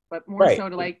shirt, but more so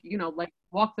to like, like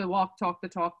walk the walk, talk the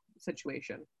talk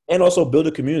situation. And also build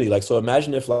a community. Like, so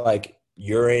imagine if like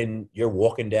you're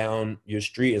walking down your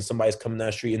street and somebody's coming down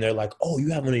the street and they're like, oh, you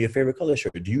have one of your favorite color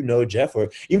shirt. Do you know Jeff? Or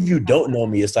even if you don't know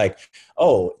me, it's like,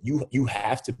 oh, you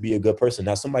have to be a good person.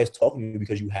 Now somebody's talking to you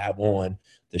because you have on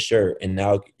the shirt, and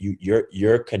now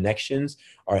your connections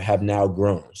have now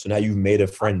grown. So now you've made a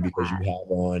friend because you have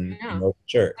on the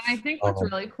shirt. And I think what's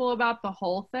really cool about the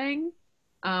whole thing,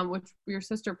 which your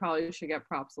sister probably should get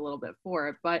props a little bit for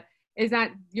it, but is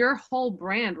that your whole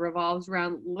brand revolves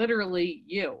around literally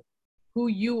you, who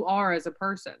you are as a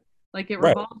person. Like it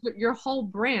revolves, your whole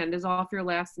brand is off your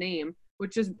last name,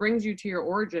 which just brings you to your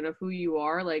origin of who you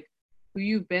are, like who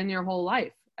you've been your whole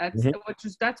life.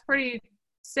 That's pretty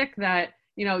sick that,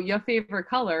 your favorite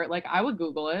color, like I would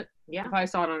Google it if I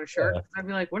saw it on a shirt. I'd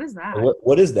be like, what is that?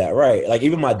 What is that? Right. Like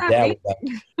even my dad was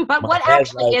like, but what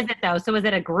actually is it though? So is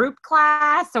it a group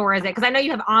class or is it, because I know you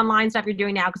have online stuff you're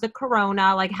doing now because of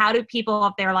Corona, like how do people,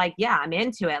 if they're like, yeah, I'm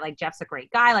into it, like Jeff's a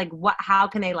great guy, like how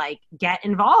can they like get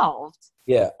involved?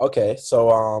 Yeah. Okay.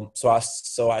 So I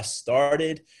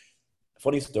started,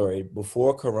 funny story,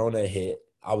 before Corona hit,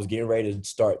 I was getting ready to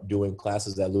start doing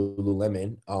classes at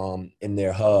Lululemon in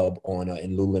their hub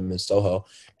in Lululemon Soho.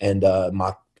 And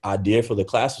my idea for the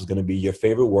class was going to be your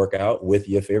favorite workout with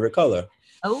your favorite color.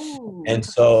 Oh. And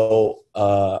so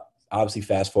obviously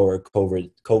fast forward,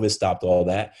 COVID stopped all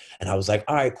that. And I was like,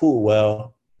 all right, cool.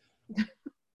 Well,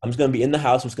 I'm just going to be in the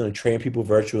house. I'm just going to train people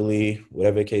virtually,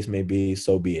 whatever the case may be,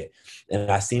 so be it.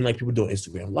 And I seen like people doing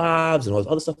Instagram lives and all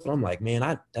this other stuff. And I'm like, man,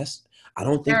 I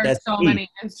don't think that's so me. many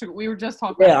we were just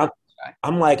talking about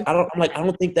I'm like, I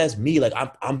don't think that's me. Like,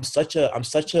 I'm such a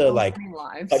like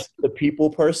such the people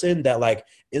person that like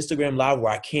Instagram live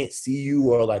where I can't see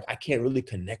you or like I can't really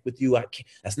connect with you.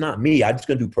 That's not me. I'm just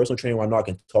gonna do personal training where I know I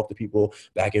can talk to people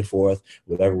back and forth,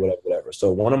 whatever.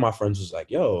 So one of my friends was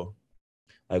like, yo,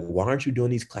 like, why aren't you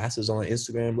doing these classes on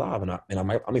Instagram live? And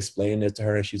I'm explaining it to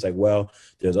her, and she's like, well,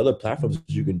 there's other platforms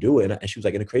you can do it. And she was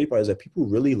like, and the crazy part is that people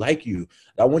really like you.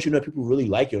 I want you to know people really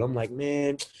like you. And I'm like,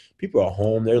 man, people are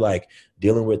home. They're like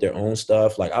dealing with their own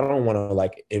stuff. Like, I don't want to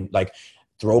like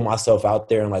throw myself out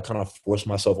there and like kind of force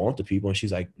myself onto people. And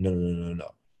she's like,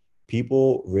 no.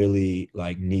 People really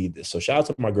like need this. So shout out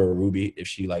to my girl Ruby if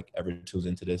she like ever tunes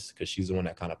into this, because she's the one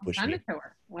that kind of pushed me. Send it to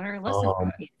her. Let her listen.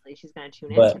 She's gonna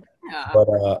tune in.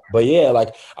 But yeah,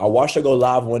 like I watched her go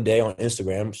live one day on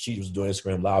Instagram. She was doing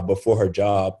Instagram live before her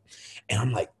job, and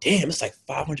I'm like, damn, it's like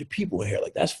 500 people in here.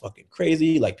 Like that's fucking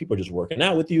crazy. Like people are just working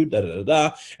out with you. And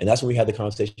that's when we had the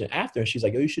conversation after. And she's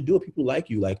like, yo, you should do it. People like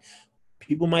you. Like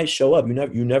people might show up.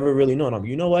 You never really know. And I'm,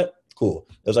 you know what? Cool.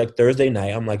 It was like Thursday night.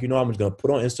 I'm like, I'm just going to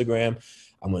put on Instagram.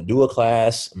 I'm going to do a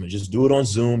class. I'm going to just do it on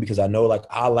Zoom because I know like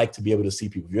I like to be able to see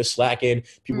people. If you're slacking,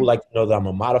 people like to know that I'm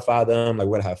going to modify them. Like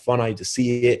we're going to have fun. I need to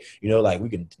see it. Like we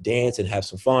can dance and have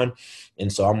some fun.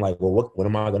 And so I'm like, well, what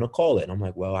am I going to call it? And I'm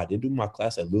like, well, I did do my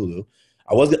class at Lulu.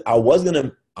 I was going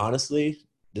to, honestly,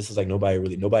 this is like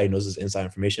nobody knows this inside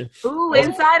information. Ooh,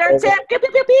 insider tip. Pew,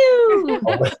 pew, pew,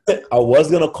 pew. I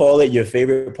was going to call it your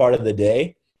favorite part of the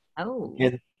day. Oh.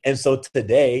 And so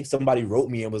today somebody wrote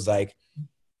me and was like,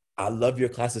 I love your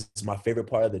class. It's my favorite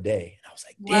part of the day. And I was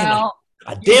like,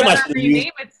 damn,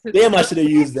 I should have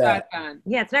used that.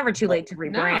 Yeah, it's never too late to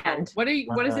rebrand.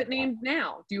 No. What is it named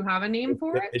now? Do you have a name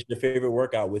for it? It's your favorite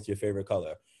workout with your favorite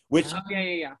color. Which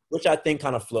which I think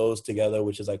kind of flows together,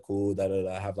 which is like cool that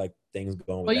I have like things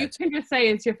going. Well, you can just say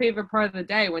it's your favorite part of the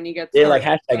day when you get started. Like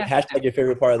hashtag your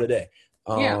favorite part of the day.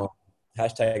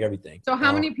 Hashtag everything. So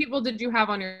how many people did you have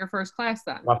on your first class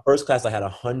then? My first class, I had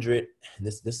 100.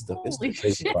 This is the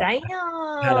crazy part. I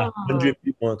had 100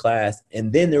 people in class,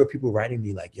 and then there were people writing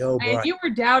me like, "Yo, bro." And you were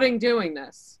doubting doing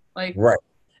this, like right.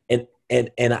 And as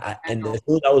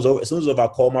soon as I was over, I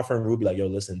called my friend Ruby like, "Yo,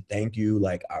 listen, thank you.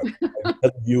 Like,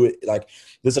 you like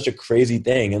this is such a crazy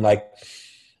thing." And like,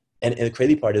 and the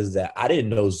crazy part is that I didn't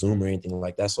know Zoom or anything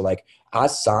like that. So like I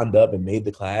signed up and made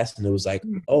the class, and it was like,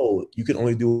 oh, you can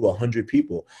only do 100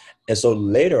 people. And so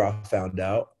later I found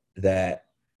out that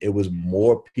it was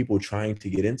more people trying to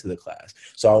get into the class.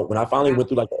 So when I finally went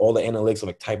through like all the analytics of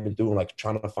like typing through and like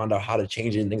trying to find out how to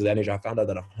change it and things of that nature, I found out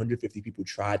that 150 people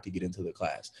tried to get into the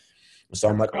class. So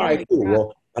I'm like, all right, cool.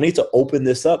 Well, I need to open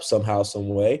this up somehow, some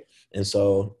way. And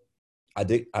so I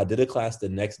did a class the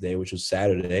next day, which was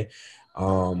Saturday.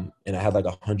 And I had like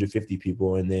 150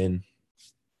 people. And then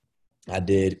I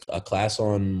did a class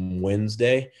on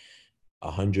Wednesday,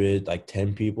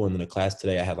 10 people. And then a class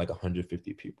today, I had like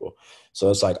 150 people. So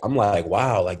it's like, I'm like,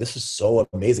 wow, like this is so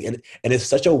amazing. And it's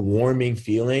such a warming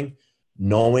feeling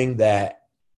knowing that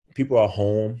people are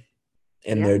home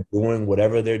and they're doing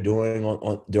whatever they're doing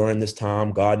on during this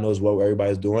time. God knows what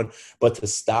everybody's doing. But to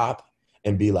stop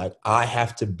and be like, I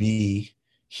have to be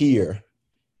here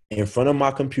in front of my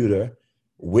computer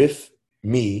with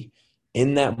me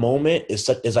in that moment is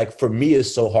like, for me,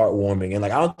 it's so heartwarming. And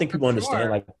like, I don't think people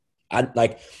understand, like, I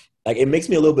like it makes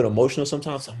me a little bit emotional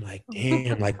sometimes. I'm like,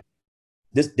 damn, like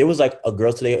there was like a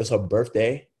girl today, it was her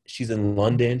birthday. She's in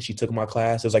London. She took my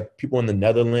class. There's like people in the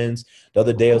Netherlands. The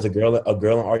other day, it was a girl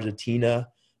in Argentina.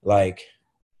 Like,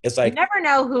 it's like, you never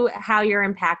know how you're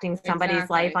impacting somebody's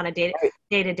life on a day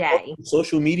to day.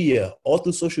 Social media, all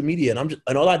through social media.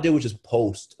 And all I did was just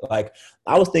post. Like,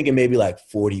 I was thinking maybe like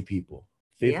 40 people,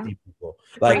 50 people.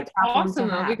 Like, it's awesome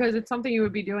though, because it's something you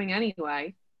would be doing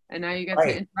anyway. And now you get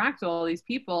to interact with all these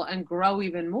people and grow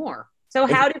even more. So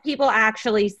how do people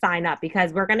actually sign up?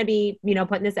 Because we're going to be,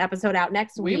 putting this episode out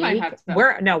next week. We might have to.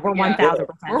 We're 1,000%.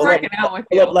 We're working out with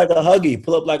you.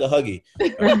 Pull up like a huggy.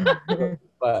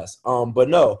 Class. But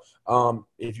no,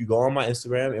 if you go on my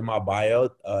Instagram, in my bio,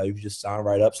 you can just sign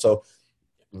right up. So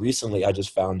recently I just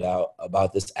found out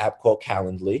about this app called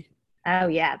Calendly. Oh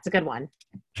yeah, it's a good one.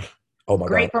 Oh my God.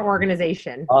 Great for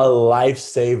organization. A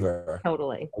lifesaver.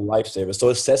 Totally. A lifesaver. So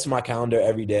it sets my calendar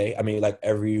every day. I mean, like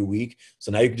every week.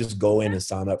 So now you can just go in and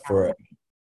sign up for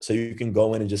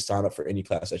any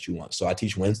class that you want. So I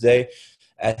teach Wednesday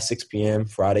at 6 p.m.,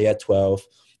 Friday at 12,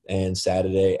 and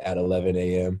Saturday at 11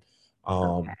 a.m.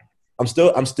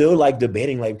 I'm still like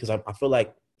debating, like, because I feel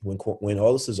like when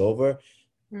all this is over,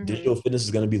 digital fitness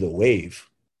is going to be the wave.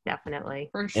 Definitely.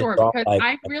 For And sure, so, because like,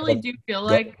 I really do feel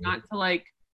go- like, not to like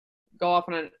go off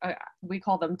on we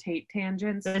call them Tate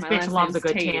tangents. This My bitch last loves a name's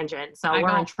good Tate. tangent, so I we're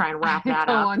go- going to try and wrap I that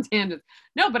go up. on tangents.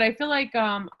 No, but I feel like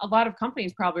a lot of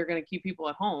companies probably are going to keep people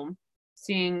at home,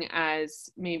 seeing as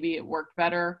maybe it worked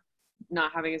better,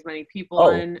 not having as many people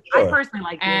in. I personally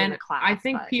like being in And a class. I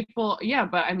think but people, yeah,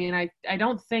 but I mean, I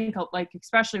don't think, like,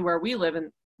 especially where we live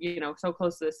and, so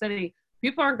close to the city,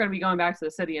 people aren't going to be going back to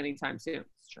the city anytime soon.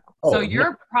 it's true. So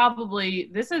you're probably,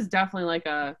 this is definitely like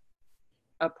a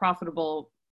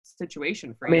profitable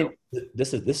situation for you. I mean,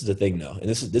 this is the thing though, and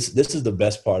this is the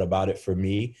best part about it for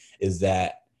me, is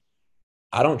that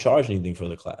I don't charge anything for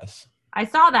the class. I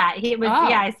saw that.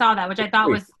 I saw that, which I thought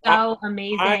was so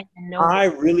amazing. I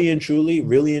really and truly,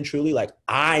 like,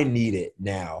 I need it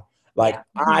now. Like,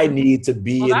 I need to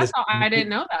be in this. I didn't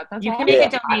know that. That's you can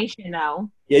make a donation though.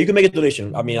 Yeah, you can make a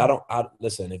donation. I mean,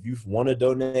 listen, if you want to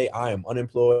donate, I am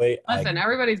unemployed. Listen,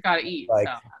 everybody's got to eat. Like,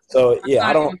 so yeah,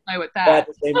 I don't play with that. But at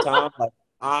the same time, like,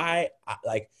 I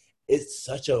like, it's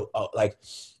such a like,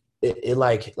 it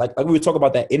like we were talking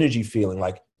about that energy feeling,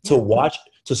 like,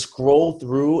 to scroll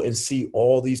through and see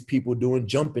all these people doing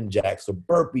jumping jacks or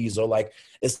burpees, or like,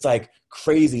 it's like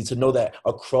crazy to know that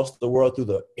across the world through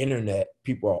the internet,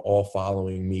 people are all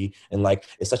following me, and like,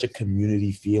 it's such a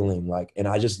community feeling, like, and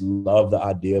I just love the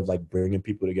idea of like bringing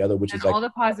people together, which is like all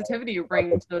the positivity you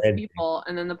bring to those people,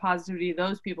 and then the positivity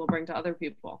those people bring to other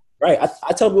people. Right.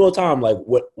 I tell people all the time, like,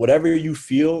 whatever you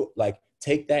feel, like,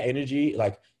 take that energy,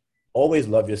 like, always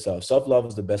love yourself. Self-love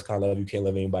is the best kind of love. You can't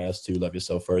love anybody else too. Love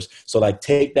yourself first. So, like,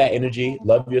 take that energy,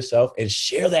 love yourself, and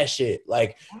share that shit.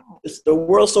 Like, the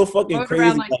world's so fucking crazy.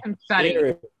 Around like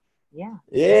confetti.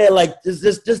 Yeah, like,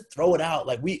 just throw it out.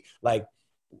 Like,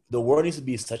 the world needs to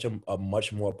be such a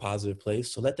much more positive place.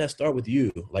 So let that start with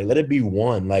you. Like, let it be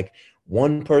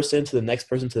one person to the next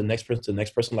person, to the next person, to the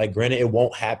next person. Like, granted, it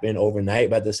won't happen overnight,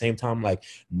 but at the same time, like,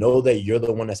 know that you're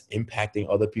the one that's impacting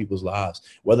other people's lives,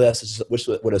 whether that's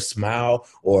with a smile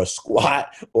or a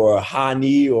squat or a high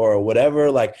knee or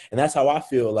whatever. Like, and that's how I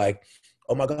feel. Like,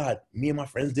 oh my God, me and my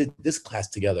friends did this class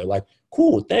together. Like,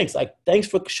 cool, thanks. Like, thanks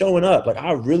for showing up. Like,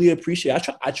 I really appreciate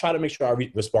it. I try to make sure I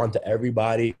respond to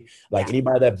everybody. Like,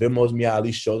 anybody that Venmos me, I at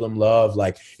least show them love.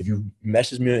 Like, if you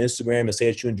message me on Instagram and say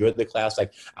that you enjoyed the class,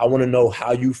 like, I want to know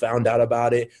how you found out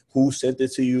about it, who sent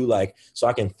it to you, like, so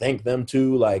I can thank them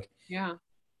too. Like,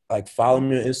 like, follow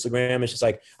me on Instagram. It's just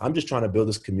like, I'm just trying to build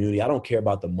this community. I don't care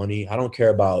about the money. I don't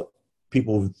care about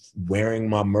people wearing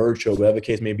my merch or whatever the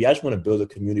case may be. I just want to build a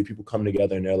community. People come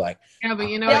together and they're like, yeah, but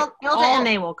build it and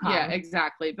they will come. Yeah,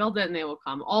 exactly. Build it and they will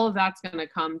come. All of that's going to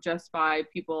come just by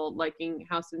people liking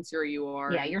how sincere you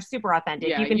are. Yeah, you're super authentic.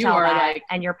 Yeah, you can tell that, like,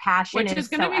 and your passion which is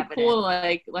going to be evident. cool.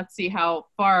 Like, let's see how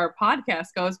far our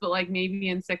podcast goes, but like maybe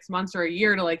in 6 months or a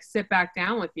year to like sit back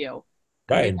down with you.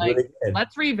 Right. Like,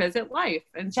 let's revisit life.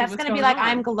 And Jeff's going to be like,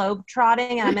 I'm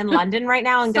globetrotting and I'm in London right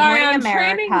now. And Sorry, good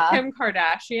morning, I'm America. Kim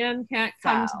Kardashian can't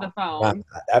come to the phone.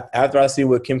 After I see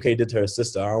what Kim K did to her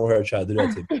sister, I don't want her to try to do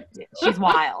that to me. She's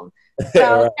wild.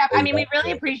 So, Right. Jeff, I mean, we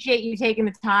really appreciate you taking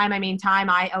the time. I mean, time,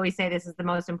 I always say this is the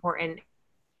most important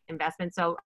investment.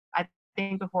 So I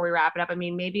think before we wrap it up, I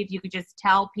mean, maybe if you could just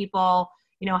tell people,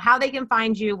 how they can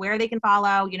find you, where they can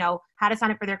follow, how to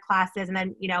sign up for their classes, and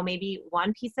then, maybe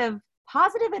one piece of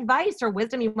positive advice or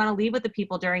wisdom you want to leave with the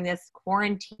people during this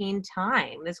quarantine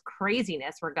time, this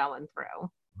craziness we're going through.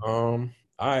 All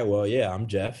right. Well, yeah, I'm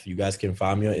Jeff. You guys can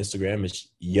find me on Instagram. It's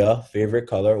your favorite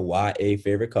color, YA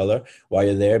favorite color. While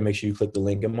you're there, make sure you click the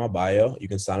link in my bio. You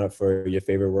can sign up for your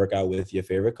favorite workout with your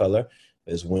favorite color.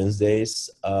 It's Wednesdays,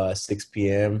 6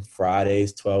 p.m.,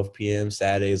 Fridays, 12 p.m.,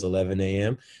 Saturdays, 11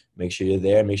 a.m. Make sure you're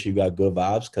there. Make sure you got good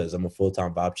vibes, because I'm a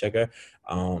full-time vibe checker.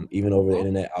 Even over the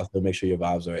internet, I'll still make sure your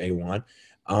vibes are A1.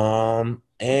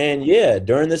 And yeah,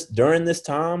 during this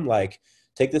time, like,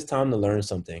 take this time to learn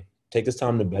something. Take this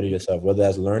time to better yourself, whether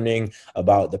that's learning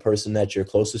about the person that you're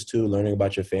closest to, learning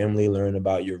about your family, learning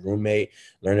about your roommate,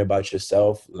 learning about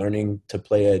yourself, learning to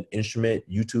play an instrument.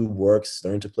 YouTube works.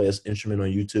 Learn to play an instrument on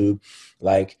YouTube.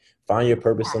 Like, find your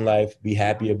purpose in life. Be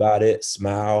happy about it.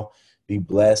 Smile. Be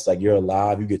blessed. Like, you're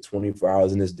alive. You get 24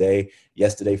 hours in this day.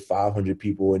 Yesterday, 500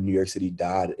 people in New York City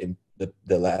died in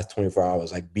the last 24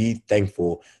 hours. Like, be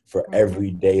thankful for every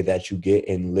day that you get,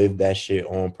 and live that shit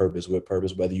on purpose, with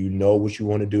purpose, whether you know what you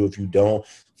want to do. If you don't,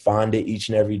 find it each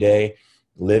and every day,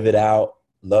 live it out,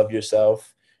 love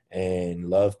yourself, and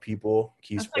love people.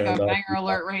 That's like a banger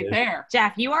alert right there.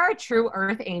 Jeff, you are a true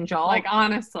earth angel. Like,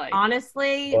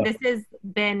 honestly, this has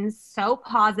been so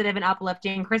positive and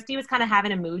uplifting. Christy was kind of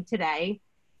having a mood today.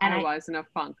 And I was in a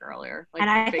funk earlier. And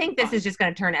I think this funk. is just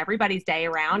going to turn everybody's day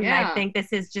around. Yeah. And I think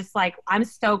this is just like, I'm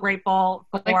so grateful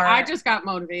for. Like, I just got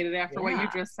motivated after what you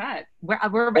just said.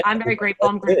 I'm very grateful.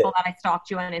 I'm grateful that I stalked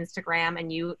you on Instagram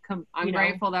and I'm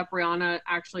grateful that Brianna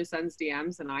actually sends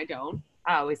DMs and I don't.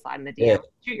 I always slide in the DM. Yeah.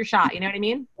 Shoot your shot. You know what I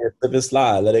mean? Yeah, flip and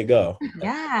slide. Let it go.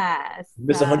 Yes. You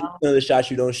miss 100% of the shots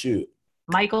you don't shoot.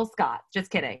 Michael Scott. Just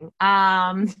kidding.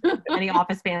 Any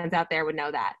Office fans out there would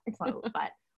know that.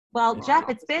 Well, Jeff,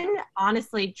 it's been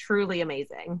honestly truly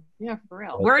amazing. Yeah, for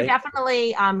real. We're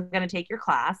definitely going to take your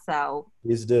class. So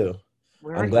please do.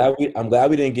 I'm glad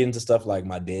we didn't get into stuff like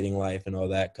my dating life and all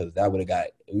that, because that would have got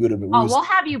we'll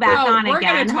have you back on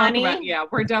again, honey.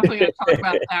 We're definitely gonna talk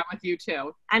about that with you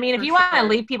too. I mean, if you want to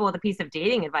leave people with a piece of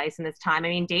dating advice in this time, I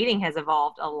mean, dating has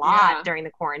evolved a lot during the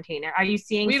quarantine. Are you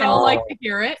seeing? We don't like to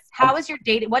hear it. How is your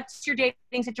dating? What's your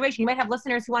dating situation? You might have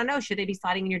listeners who want to know: should they be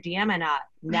sliding in your DM and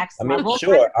next level?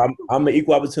 Sure. I'm an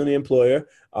equal opportunity employer.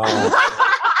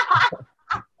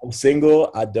 I'm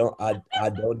single. I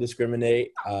don't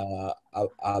discriminate.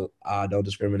 I don't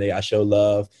discriminate. I show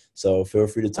love. So feel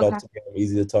free to talk to me. I'm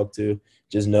easy to talk to.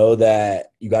 Just know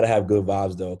that you got to have good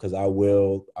vibes though, because I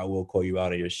will call you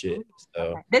out of your shit.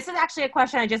 So this is actually a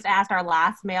question I just asked our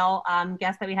last male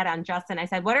guest that we had on, Justin. I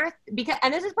said,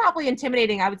 and this is probably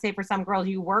intimidating, I would say, for some girls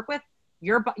you work with.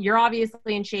 You're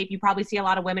obviously in shape. You probably see a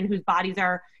lot of women whose bodies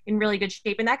are in really good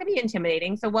shape, and that can be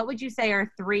intimidating. So what would you say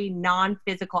are 3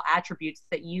 non-physical attributes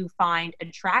that you find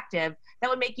attractive that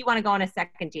would make you want to go on a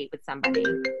second date with somebody?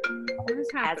 What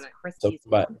is happening?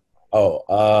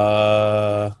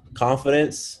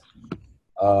 Confidence,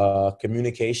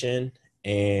 communication,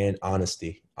 and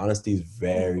honesty. Honesty is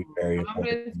very, very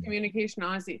important. Communication,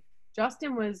 honesty.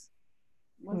 Justin was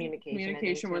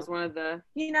communication was one of the,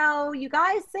 you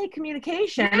guys say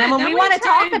communication, and then when we want to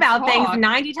talk about things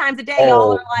 90 times a day,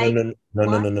 y'all are like,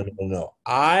 no.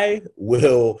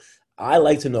 I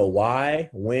like to know why,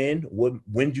 when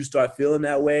did you start feeling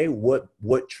that way? What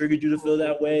triggered you to feel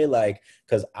that way? Like,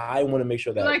 because I want to make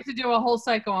sure that I like to do a whole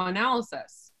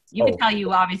psychoanalysis. You can tell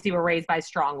you obviously were raised by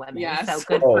strong women. Yes. So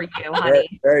good for you,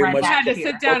 honey. Very much. You had to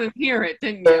sit down and hear it,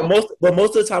 didn't you? But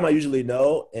most of the time I usually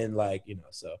know, and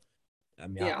so I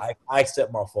mean, I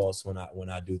accept my faults when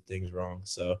I do things wrong.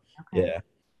 So yeah.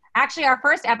 Actually, our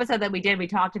first episode that we did, we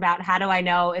talked about how do I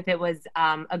know if it was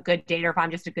a good date or if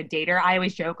I'm just a good dater. I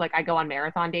always joke, like, I go on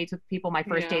marathon dates with people. My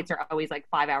first dates are always like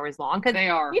 5 hours long. Because they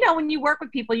are. When you work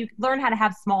with people, you learn how to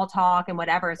have small talk and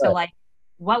whatever. So like,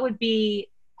 what would be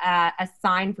a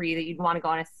sign for you that you'd want to go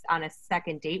on a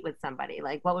second date with somebody?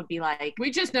 Like, what would be like? We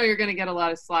just know you're going to get a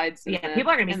lot of slides. People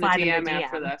are going to be sliding in the DM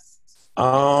after this.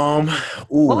 What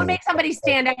would make somebody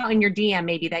stand out in your DM,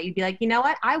 maybe, that you'd be like, you know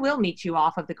what, I will meet you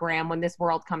off of the gram when this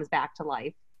world comes back to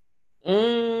life?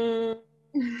 What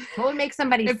would make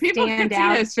somebody if people stand could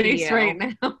out see his face right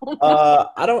now?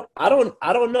 I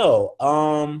don't know.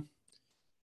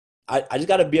 I just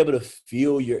got to be able to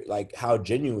feel how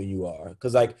genuine you are,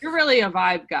 because like you're really a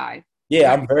vibe guy.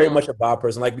 Yeah, I'm very much a vibe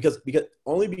person. Like because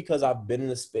I've been in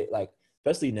a space, like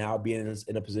especially now being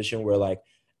in a position where like.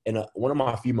 And one of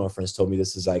my female friends told me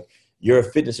this is like, you're a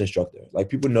fitness instructor. Like,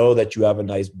 people know that you have a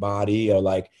nice body, or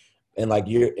like, and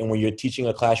when you're teaching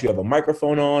a class, you have a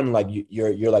microphone on, like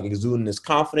you're like exuding this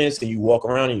confidence, and you walk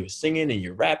around and you're singing and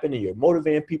you're rapping and you're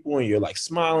motivating people and you're like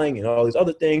smiling and all these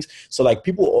other things. So like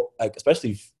people, like,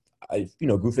 especially,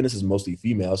 group fitness is mostly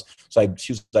females. So like,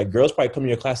 she was like, girls probably come to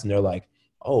your class and they're like,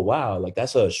 oh wow, like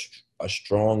that's a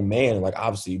strong man. Like,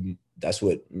 obviously that's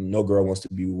what no girl wants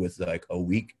to be with, like a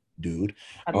weak dude,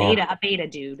 a beta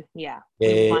dude. Yeah.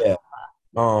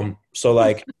 So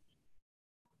like,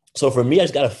 so for me, I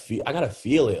gotta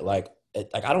feel it. Like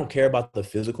I don't care about the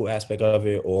physical aspect of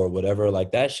it or whatever.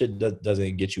 Like, that shit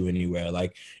doesn't get you anywhere.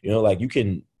 Like, like you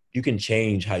can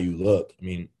change how you look. I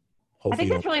mean, I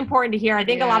think that's really important to hear. I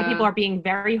think a lot of people are being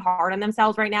very hard on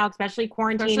themselves right now, especially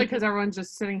quarantine. Especially because everyone's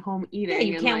just sitting home eating. Yeah,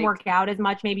 you can't work out as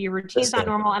much. Maybe your routine's not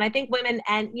normal. And I think women,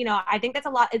 and I think that's a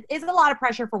lot. It is a lot of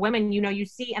pressure for women. You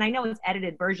see, and I know it's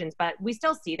edited versions, but we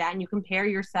still see that, and you compare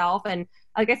yourself. And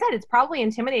like I said, it's probably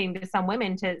intimidating to some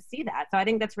women to see that. So I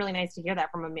think that's really nice to hear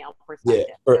that from a male perspective.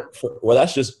 Yeah. Well,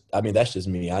 that's just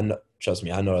me. I know. Trust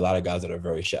me, I know a lot of guys that are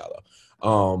very shallow.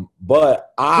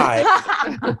 But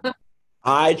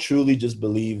I truly just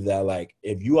believe that, like,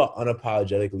 if you are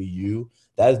unapologetically you,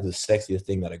 that is the sexiest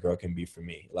thing that a girl can be for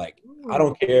me. Like, I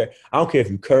don't care. I don't care if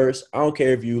you curse. I don't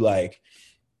care if you like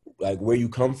where you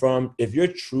come from. If you're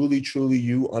truly, truly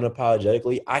you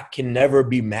unapologetically, I can never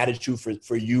be mad at you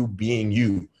for you being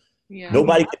you. Yeah.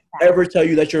 Nobody can ever tell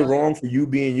you that you're wrong for you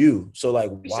being you. So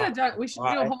like, we should do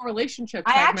a whole relationship.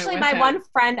 My one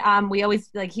friend, we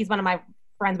always, like, he's one of my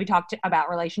friends. We talked about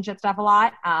relationship stuff a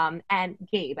lot. And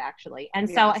Gabe actually. And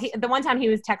so the one time he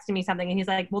was texting me something and he's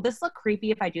like, will this look creepy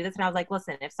if I do this? And I was like,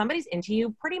 listen, if somebody's into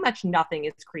you, pretty much nothing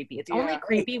is creepy. It's only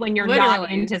creepy when you're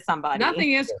not into somebody.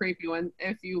 Nothing is creepy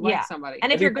if you like somebody.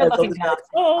 And if you're good looking, like,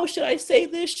 oh, should I say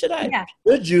this? Should I? Yeah.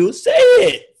 Should you say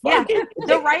it?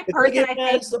 The right person,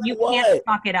 I think you can't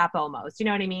fuck it up almost. You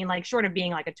know what I mean? Like short of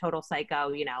being like a total psycho,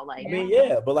 you know, like. I mean,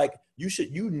 but like you should,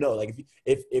 like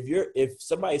if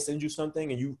somebody sends you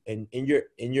something and you and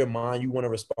in your mind you want to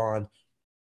respond,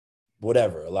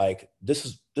 whatever. Like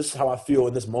this is how I feel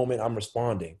in this moment. I'm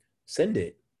responding. Send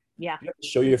it. Yeah. You have to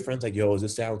show your friends like, yo, does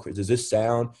this sound crazy? Does this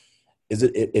sound? Is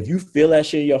it, if you feel that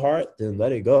shit in your heart, then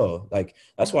let it go. Like,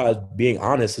 that's why being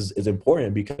honest is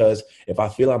important, because if I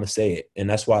feel, I'm going to say it. And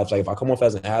that's why it's like, if I come off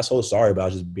as an asshole, sorry, but I'll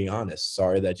just be honest.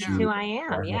 Sorry that you. That's who I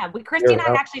am. Yeah. Christy and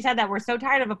I actually said that we're so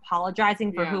tired of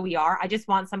apologizing for who we are. I just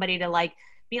want somebody to like,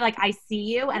 be like, I see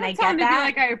you and I get that. Be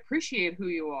like, I appreciate who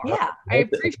you are. Yeah. I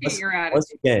appreciate your attitude.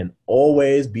 Once again,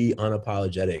 always be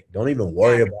unapologetic. Don't even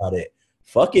worry about it.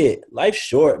 Fuck it. Life's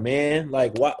short, man.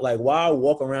 Like why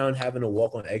walk around having to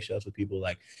walk on eggshells with people?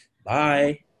 Like,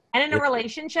 bye. And in a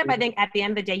relationship, I think at the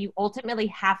end of the day, you ultimately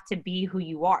have to be who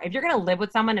you are. If you're going to live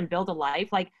with someone and build a life,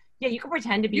 like, yeah, you can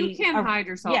pretend to be. You can't hide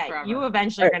yourself forever. You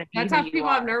eventually are going to be. That's who how you people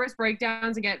are. have nervous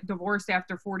breakdowns and get divorced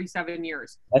after 47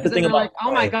 years. That's the thing about like,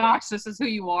 oh my gosh, this is who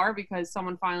you are, because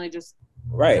someone finally just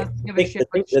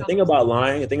The thing about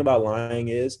lying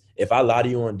is, if I lie to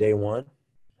you on day one,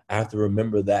 I have to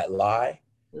remember that lie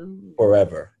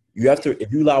forever. You have to,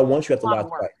 if you lie once, you have to lie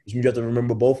twice. You have to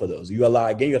remember both of those. You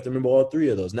lie again, you have to remember all three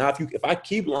of those. Now, if I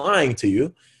keep lying to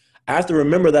you, I have to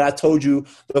remember that I told you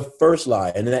the first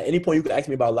lie. And then at any point, you could ask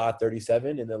me about lie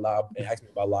 37 and then ask me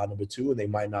about lie number 2, and they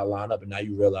might not line up. And now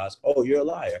you realize, oh, you're a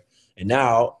liar. And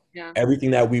now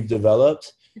everything that we've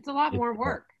developed. It's a lot more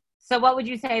work. So what would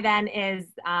you say then is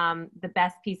the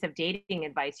best piece of dating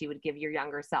advice you would give your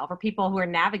younger self, or people who are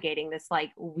navigating this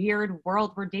like weird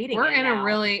world we're dating in? We're in a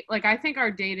really, like, I think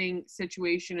our dating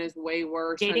situation is way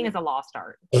worse. Dating is a lost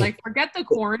art. Like, forget the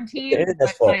quarantine.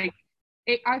 But like,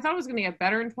 I thought it was going to get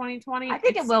better in 2020. I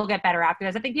think it will get better after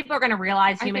this. I think people are going to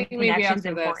realize human connection is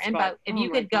important. But if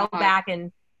you could go back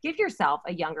and give yourself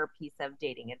a younger piece of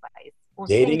dating advice.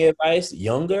 Dating advice?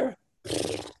 Younger?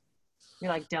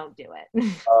 You're like, don't do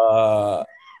it.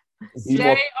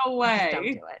 Stay away. Don't do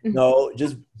it. No,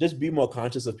 just be more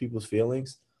conscious of people's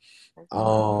feelings.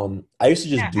 I used to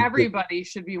just everybody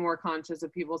should be more conscious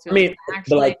of people's feelings. And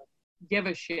actually give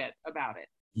a shit about it.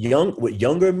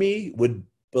 Younger me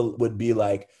would be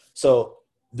like, so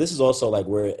this is also like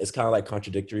where it's kind of like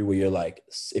contradictory, where you're like,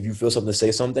 if you feel something,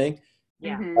 say something.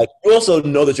 Yeah. Like, you also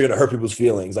know that you're gonna hurt people's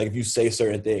feelings. Like, if you say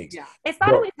certain things. Yeah. It's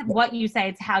not always what you say;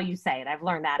 it's how you say it. I've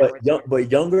learned that.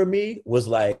 But younger me was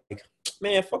like,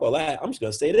 man, fuck all that. I'm just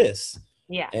gonna say this.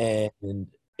 Yeah. And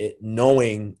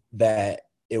knowing that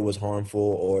it was harmful,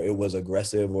 or it was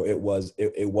aggressive, or it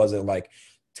wasn't like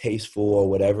tasteful or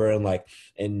whatever,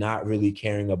 and not really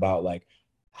caring about like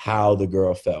how the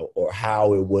girl felt or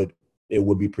how it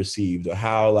would be perceived, or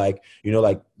how, like, you know,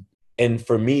 like, and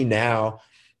for me now,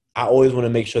 I always want to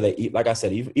make sure that, like I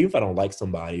said, even if I don't like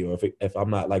somebody, or if I'm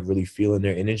not like really feeling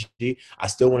their energy, I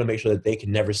still want to make sure that they can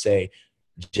never say,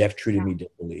 Jeff treated me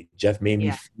differently. Jeff made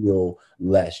me feel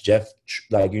less. Jeff,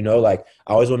 like, you know, like,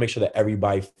 I always want to make sure that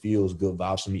everybody feels good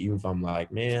vibes from me, even if I'm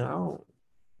like, man, I'm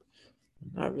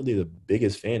not really the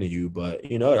biggest fan of you, but,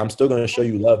 you know, I'm still going to show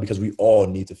you love, because we all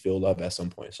need to feel love at some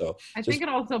point. So I think it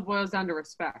also boils down to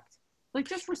respect. Like,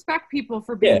 just respect people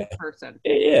for being a person.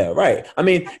 Yeah, right. I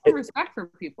mean, respect for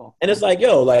people. And it's like,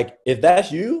 yo, like, if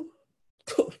that's you,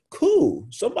 cool.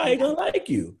 Somebody gonna like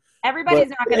you. Everybody's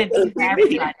not going to be for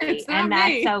everybody, and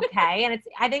that's okay. And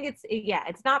I think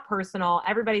it's not personal.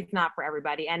 Everybody's not for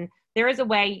everybody, and there is a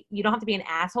way. You don't have to be an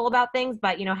asshole about things,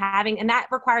 but, you know, and that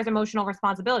requires emotional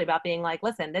responsibility about being like,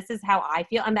 listen, this is how I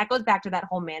feel, and that goes back to that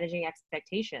whole managing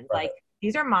expectations. Right. Like,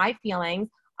 these are my feelings.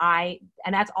 And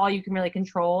that's all you can really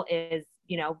control is,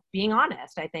 you know, being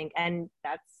honest, I think. And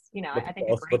that's, you know, I think.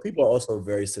 But people are also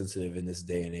very sensitive in this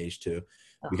day and age too,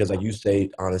 because like you say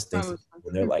honest things, and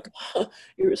they're like,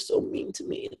 you're so mean to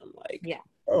me. And I'm like,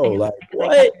 bro, like,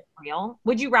 what? Real?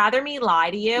 Would you rather me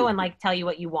lie to you and like tell you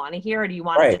what you want to hear, or do you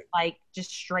want to just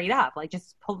straight up, like,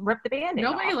 just rip the Band-Aid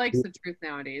off? Nobody likes the truth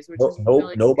nowadays.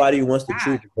 Nobody wants the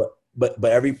truth, but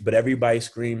everybody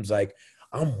screams like,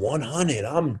 I'm 100.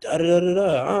 I'm da da da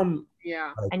da. I'm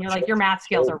and you're like, your math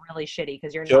skills are really shitty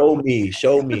because you're show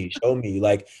me.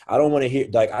 Like, I don't want to hear.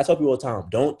 Like, I tell people all the time,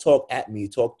 don't talk at me,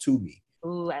 talk to me.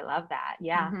 Ooh, I love that.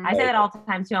 Yeah. Mhm. I say that all the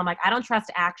time too. I'm like, I don't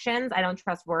trust actions. I don't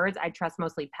trust words. I trust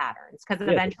mostly patterns. Because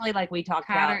Yeah. eventually, like we talked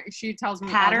about, She tells me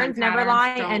all the patterns time, never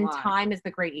lie, don't and lie. time is the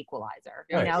great equalizer.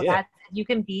 Right, You know, yeah. that's, you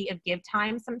can give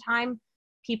time some time.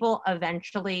 People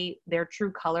eventually, their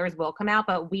true colors will come out,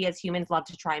 but we as humans love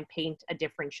to try and paint a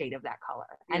different shade of that color.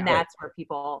 And Yeah. that's where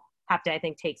people have to, I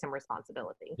think, take some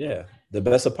responsibility. Yeah. The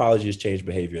best apology is change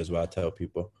behavior is what I tell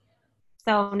people.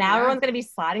 So now Yeah. everyone's going to be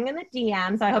sliding in the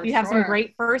DMs. I hope For you have some sure.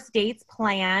 great first dates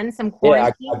planned, some Yeah,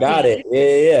 quarantine I got dates.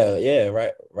 it. Yeah.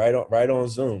 Right on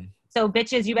Zoom. So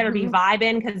bitches, you better be Mhm.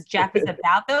 vibing because Jeff is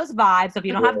about those vibes. So if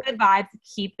you don't have good vibes,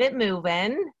 keep it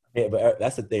moving. Yeah, but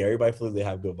that's the thing. Everybody feels they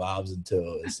have good vibes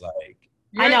until it's like.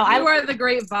 I know, You are the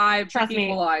great vibe. Trust me,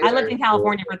 equalizer. I lived in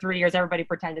California for 3 years. Everybody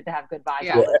pretended to have good vibes.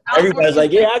 Yeah. all the time. Everybody's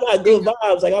like, yeah, I got good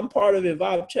vibes. Like I'm part of it.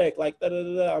 Vibe check. Like da da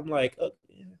da. I'm like,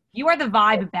 okay. You are the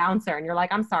vibe bouncer, and you're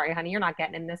like, I'm sorry, honey, you're not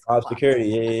getting in this Vibe club. security.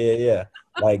 Yeah.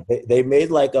 Like they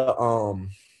made like a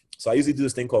So I usually do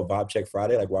this thing called Vibe Check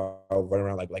Friday. Like while I run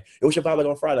around like, yo, what's your vibe like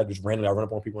on Friday? Like just randomly, I run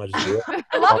up on people and I just do it.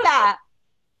 I love that.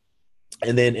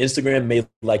 And then Instagram made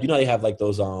like, you know, they have like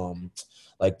those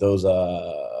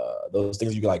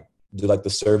things you can like do like the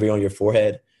survey on your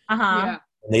forehead. Yeah.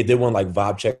 And they did one like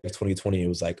Vibe Check 2020. It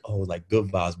was like, oh, like good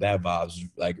vibes, bad vibes,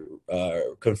 like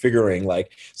configuring.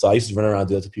 Like, so I used to run around and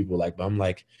do that to people. Like, but I'm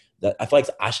like, that I feel like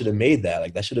I should have made that.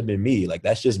 Like, that should have been me. Like,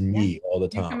 that's just me all the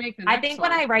You can time. make the I next think when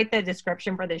one. I write the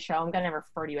description for the show, I'm going to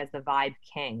refer to you as the vibe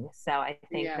king. So I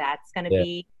think Yeah. that's going to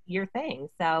be your thing.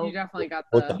 So You definitely got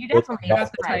What's the. up? you definitely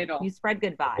got the spread, title. you spread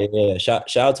good vibes. Yeah,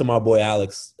 shout out to my boy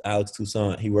Alex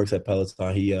Toussaint. He works at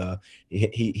Peloton.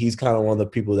 He's kind of one of the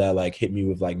people that like hit me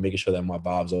with like making sure that my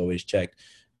vibes always checked.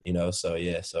 You know, so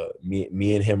yeah, so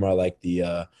me and him are like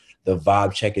the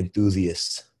vibe check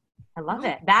enthusiasts. I love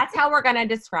it. That's how we're going to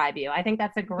describe you. I think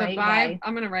that's a great the vibe. way.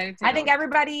 I'm gonna write it down. I think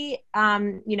everybody,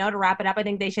 to wrap it up, I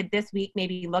think they should this week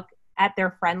maybe look at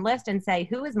their friend list and say,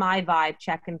 who is my vibe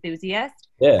check enthusiast?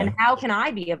 Yeah. And how can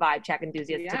I be a vibe check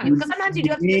enthusiast? Yeah. Because sometimes you do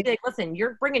have to be like, listen,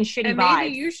 you're bringing shitty and vibes.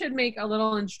 maybe you should make a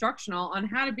little instructional on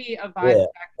how to be a vibe. Yeah,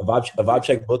 a vibe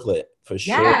check booklet for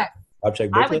sure. Yeah. Vibe check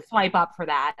I booklet. would swipe up for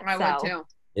that. I would too.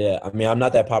 Yeah, I mean, I'm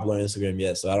not that popular on Instagram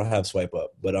yet, so I don't have swipe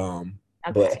up. But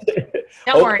Okay.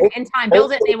 Don't worry. In time,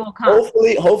 build it. They will come.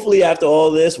 Hopefully, after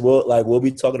all this, we'll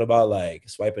be talking about like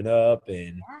swiping up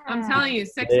and. I'm telling you,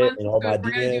 6 Yeah, months. and all my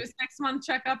We're gonna do a DMs. 6-month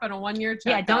checkup and a 1-year checkup.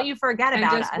 Yeah, don't you forget and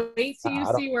about just us. wait till you I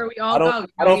don't- see where we all go.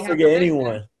 I don't forget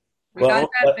anyone. We got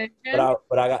that vision.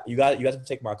 But I got you guys to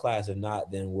take my class. If not,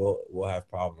 then we'll have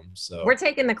problems. So We're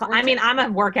taking the class. I mean, I'm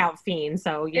a workout fiend,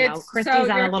 so Christy's so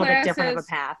on a your little bit different of a classes-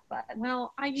 path, but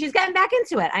Well, she's getting back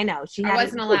into it. I know she I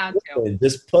wasn't allowed to.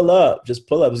 Just pull up.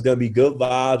 It's gonna be good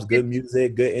vibes, good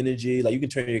music, good energy. Like you can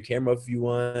turn your camera up if you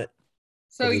want.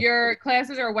 So your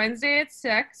classes are Wednesday at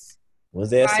 6,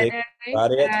 Wednesday at 6,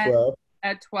 Friday at 12,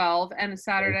 at 12, and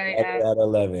Saturday at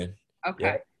 11. Okay.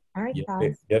 Yeah. All right,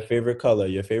 guys. Your favorite color,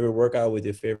 your favorite workout with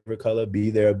your favorite color. Be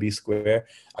there, be square.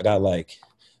 I got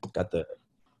the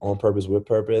on purpose with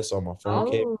purpose on my phone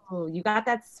case. Oh, you got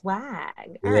that swag.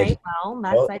 All Yeah. right. Well,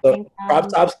 that's I think crop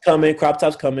tops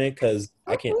coming because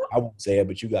I won't say it,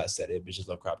 but you guys said it. Bitches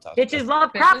love crop tops. bitches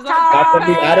love Bitches crop love tops.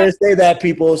 I didn't say that,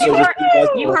 people. So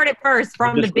You heard it first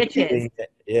from the bitches.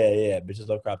 Yeah, bitches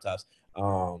love crop tops.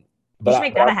 You should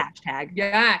make that a hashtag.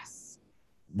 Yes.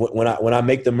 When I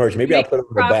make the merch, maybe I'll put it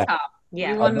on the back. Top. Yeah.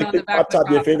 You I'll want it make on the the back crop of the top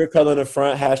your crop favorite color in the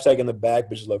front, hashtag in the back.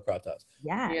 Bitches love crop tops.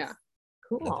 Yes. Yeah.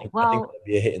 Cool. I think Well, that'll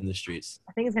be a hit in the streets.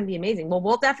 I think it's going to be amazing. Well,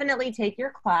 we'll definitely take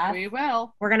your class. We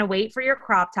will. We're going to wait for your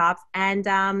crop tops. And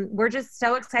we're just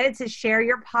so excited to share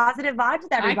your positive vibes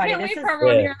with everybody. I can't wait This for is,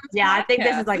 everyone here. I think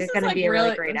this is going to be a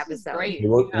really great this is episode. great.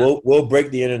 We'll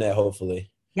break the internet, hopefully.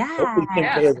 Yeah. Hopefully Kim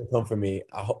K will come for me.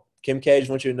 I hope Kim K just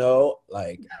wants you to know,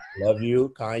 like, love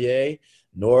you, Kanye,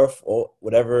 North or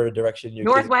whatever direction you're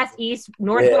Northwest, East,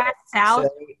 Northwest, South.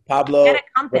 Pablo, Get a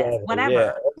compass, whatever.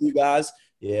 Yeah, all you guys,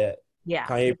 yeah. Yeah.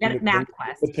 Kanye, Get a map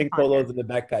quest. the pink polos and the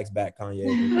backpacks back,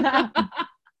 Kanye.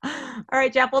 All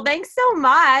right, Jeff. Well, thanks so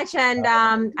much. And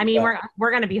I mean,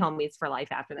 we're gonna be homies for life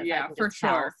after this. Yeah, I can for just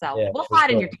tell. sure. So Yeah, we'll for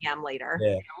slide in sure. your DM later.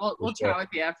 Yeah, We'll chat with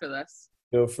you after this.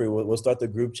 feel free. We'll start the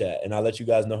group chat, and I'll let you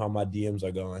guys know how my DMs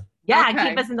are going. Yeah, Okay.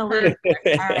 keep us in the loop.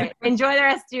 All right. Enjoy the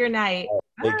rest of your night.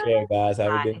 Take care, guys.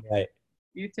 Have Bye. a good night.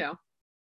 You too.